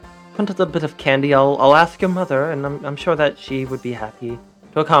you want a little bit of candy, I'll ask your mother, and I'm sure that she would be happy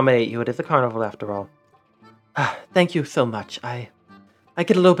to accommodate you. It is a carnival after all." Thank you so much. I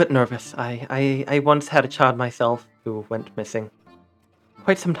get a little bit nervous. I once had a child myself who went missing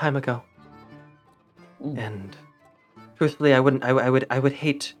quite some time ago. And truthfully, I would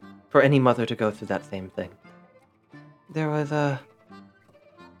hate for any mother to go through that same thing. There was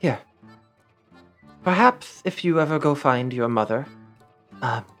here. Perhaps if you ever go find your mother,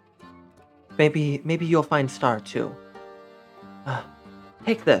 maybe you'll find Star too.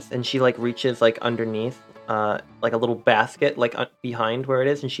 Take this, and she reaches underneath, like a little basket, behind where it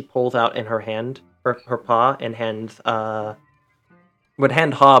is, and she pulls out in her hand, her paw, and hands would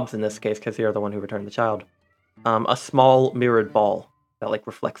hand Hobbs in this case because you're the one who returned the child, a small mirrored ball that like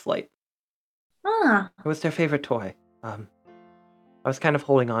reflects light. Ah, It was their favorite toy. I was kind of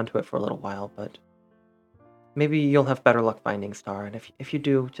holding on to it for a little while, but maybe you'll have better luck finding Star. And if you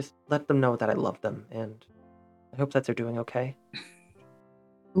do, just let them know that I love them, and I hope that they're doing okay.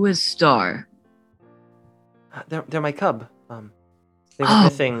 Who is Star? They're my cub. They went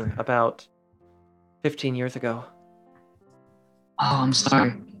missing about 15 years ago. Oh, I'm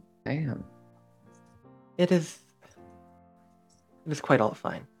sorry. Damn. It is quite all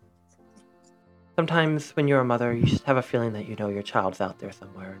fine. Sometimes when you're a mother, you just have a feeling that you know your child's out there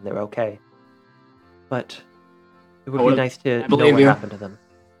somewhere and they're okay. But it would be nice to know what happened to them.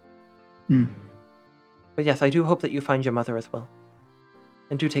 But yes, I do hope that you find your mother as well.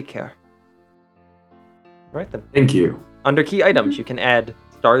 And do take care. All right then. Thank you. Under key items, you can add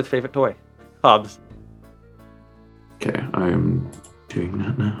Star's favorite toy, Hobbs. Okay, I'm doing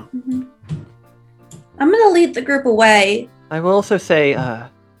that now. I'm gonna lead the group away. I will also say,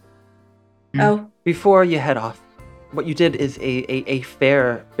 Oh, before you head off, what you did is a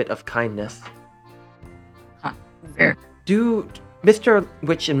fair bit of kindness. Fair. Do Mr.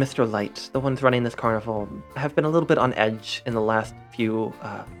 Witch and Mr. Light, the ones running this carnival, have been a little bit on edge in the last few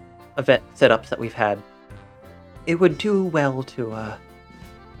event setups that we've had. It would do well to,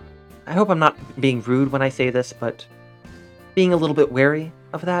 I hope I'm not being rude when I say this, but being a little bit wary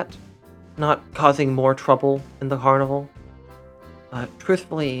of that, not causing more trouble in the carnival.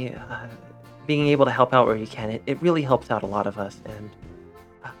 Truthfully, being able to help out where you can, it really helps out a lot of us, and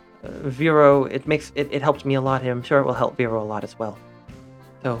Vero, it helped me a lot, and I'm sure it will help Vero a lot as well.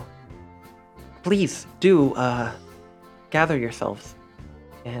 So, please do gather yourselves,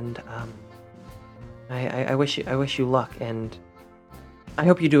 and I wish you luck, and I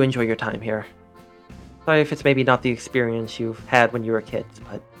hope you do enjoy your time here. Sorry if it's maybe not the experience you've had when you were kids,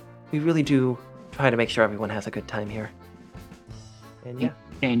 but we really do try to make sure everyone has a good time here. And yeah.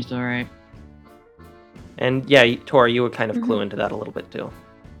 Changed, alright. And yeah, Tor, you would kind of clue into that a little bit too.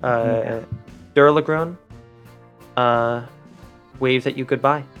 Durlagrone waves at you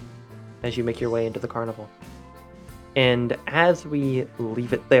goodbye as you make your way into the carnival. And as we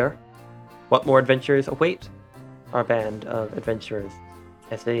leave it there, what more adventures await our band of adventurers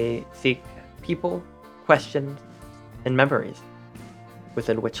as they seek people, questions, and memories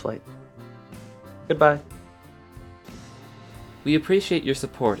within Witchlight. Goodbye. We appreciate your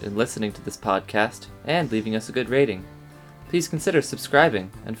support in listening to this podcast and leaving us a good rating. Please consider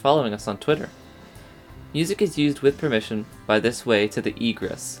subscribing and following us on Twitter. Music is used with permission by This Way to the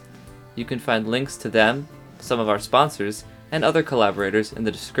Egress. You can find links to them, some of our sponsors, and other collaborators in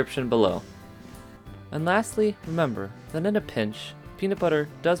the description below. And lastly, remember that in a pinch, peanut butter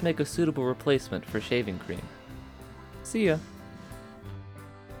does make a suitable replacement for shaving cream. See ya!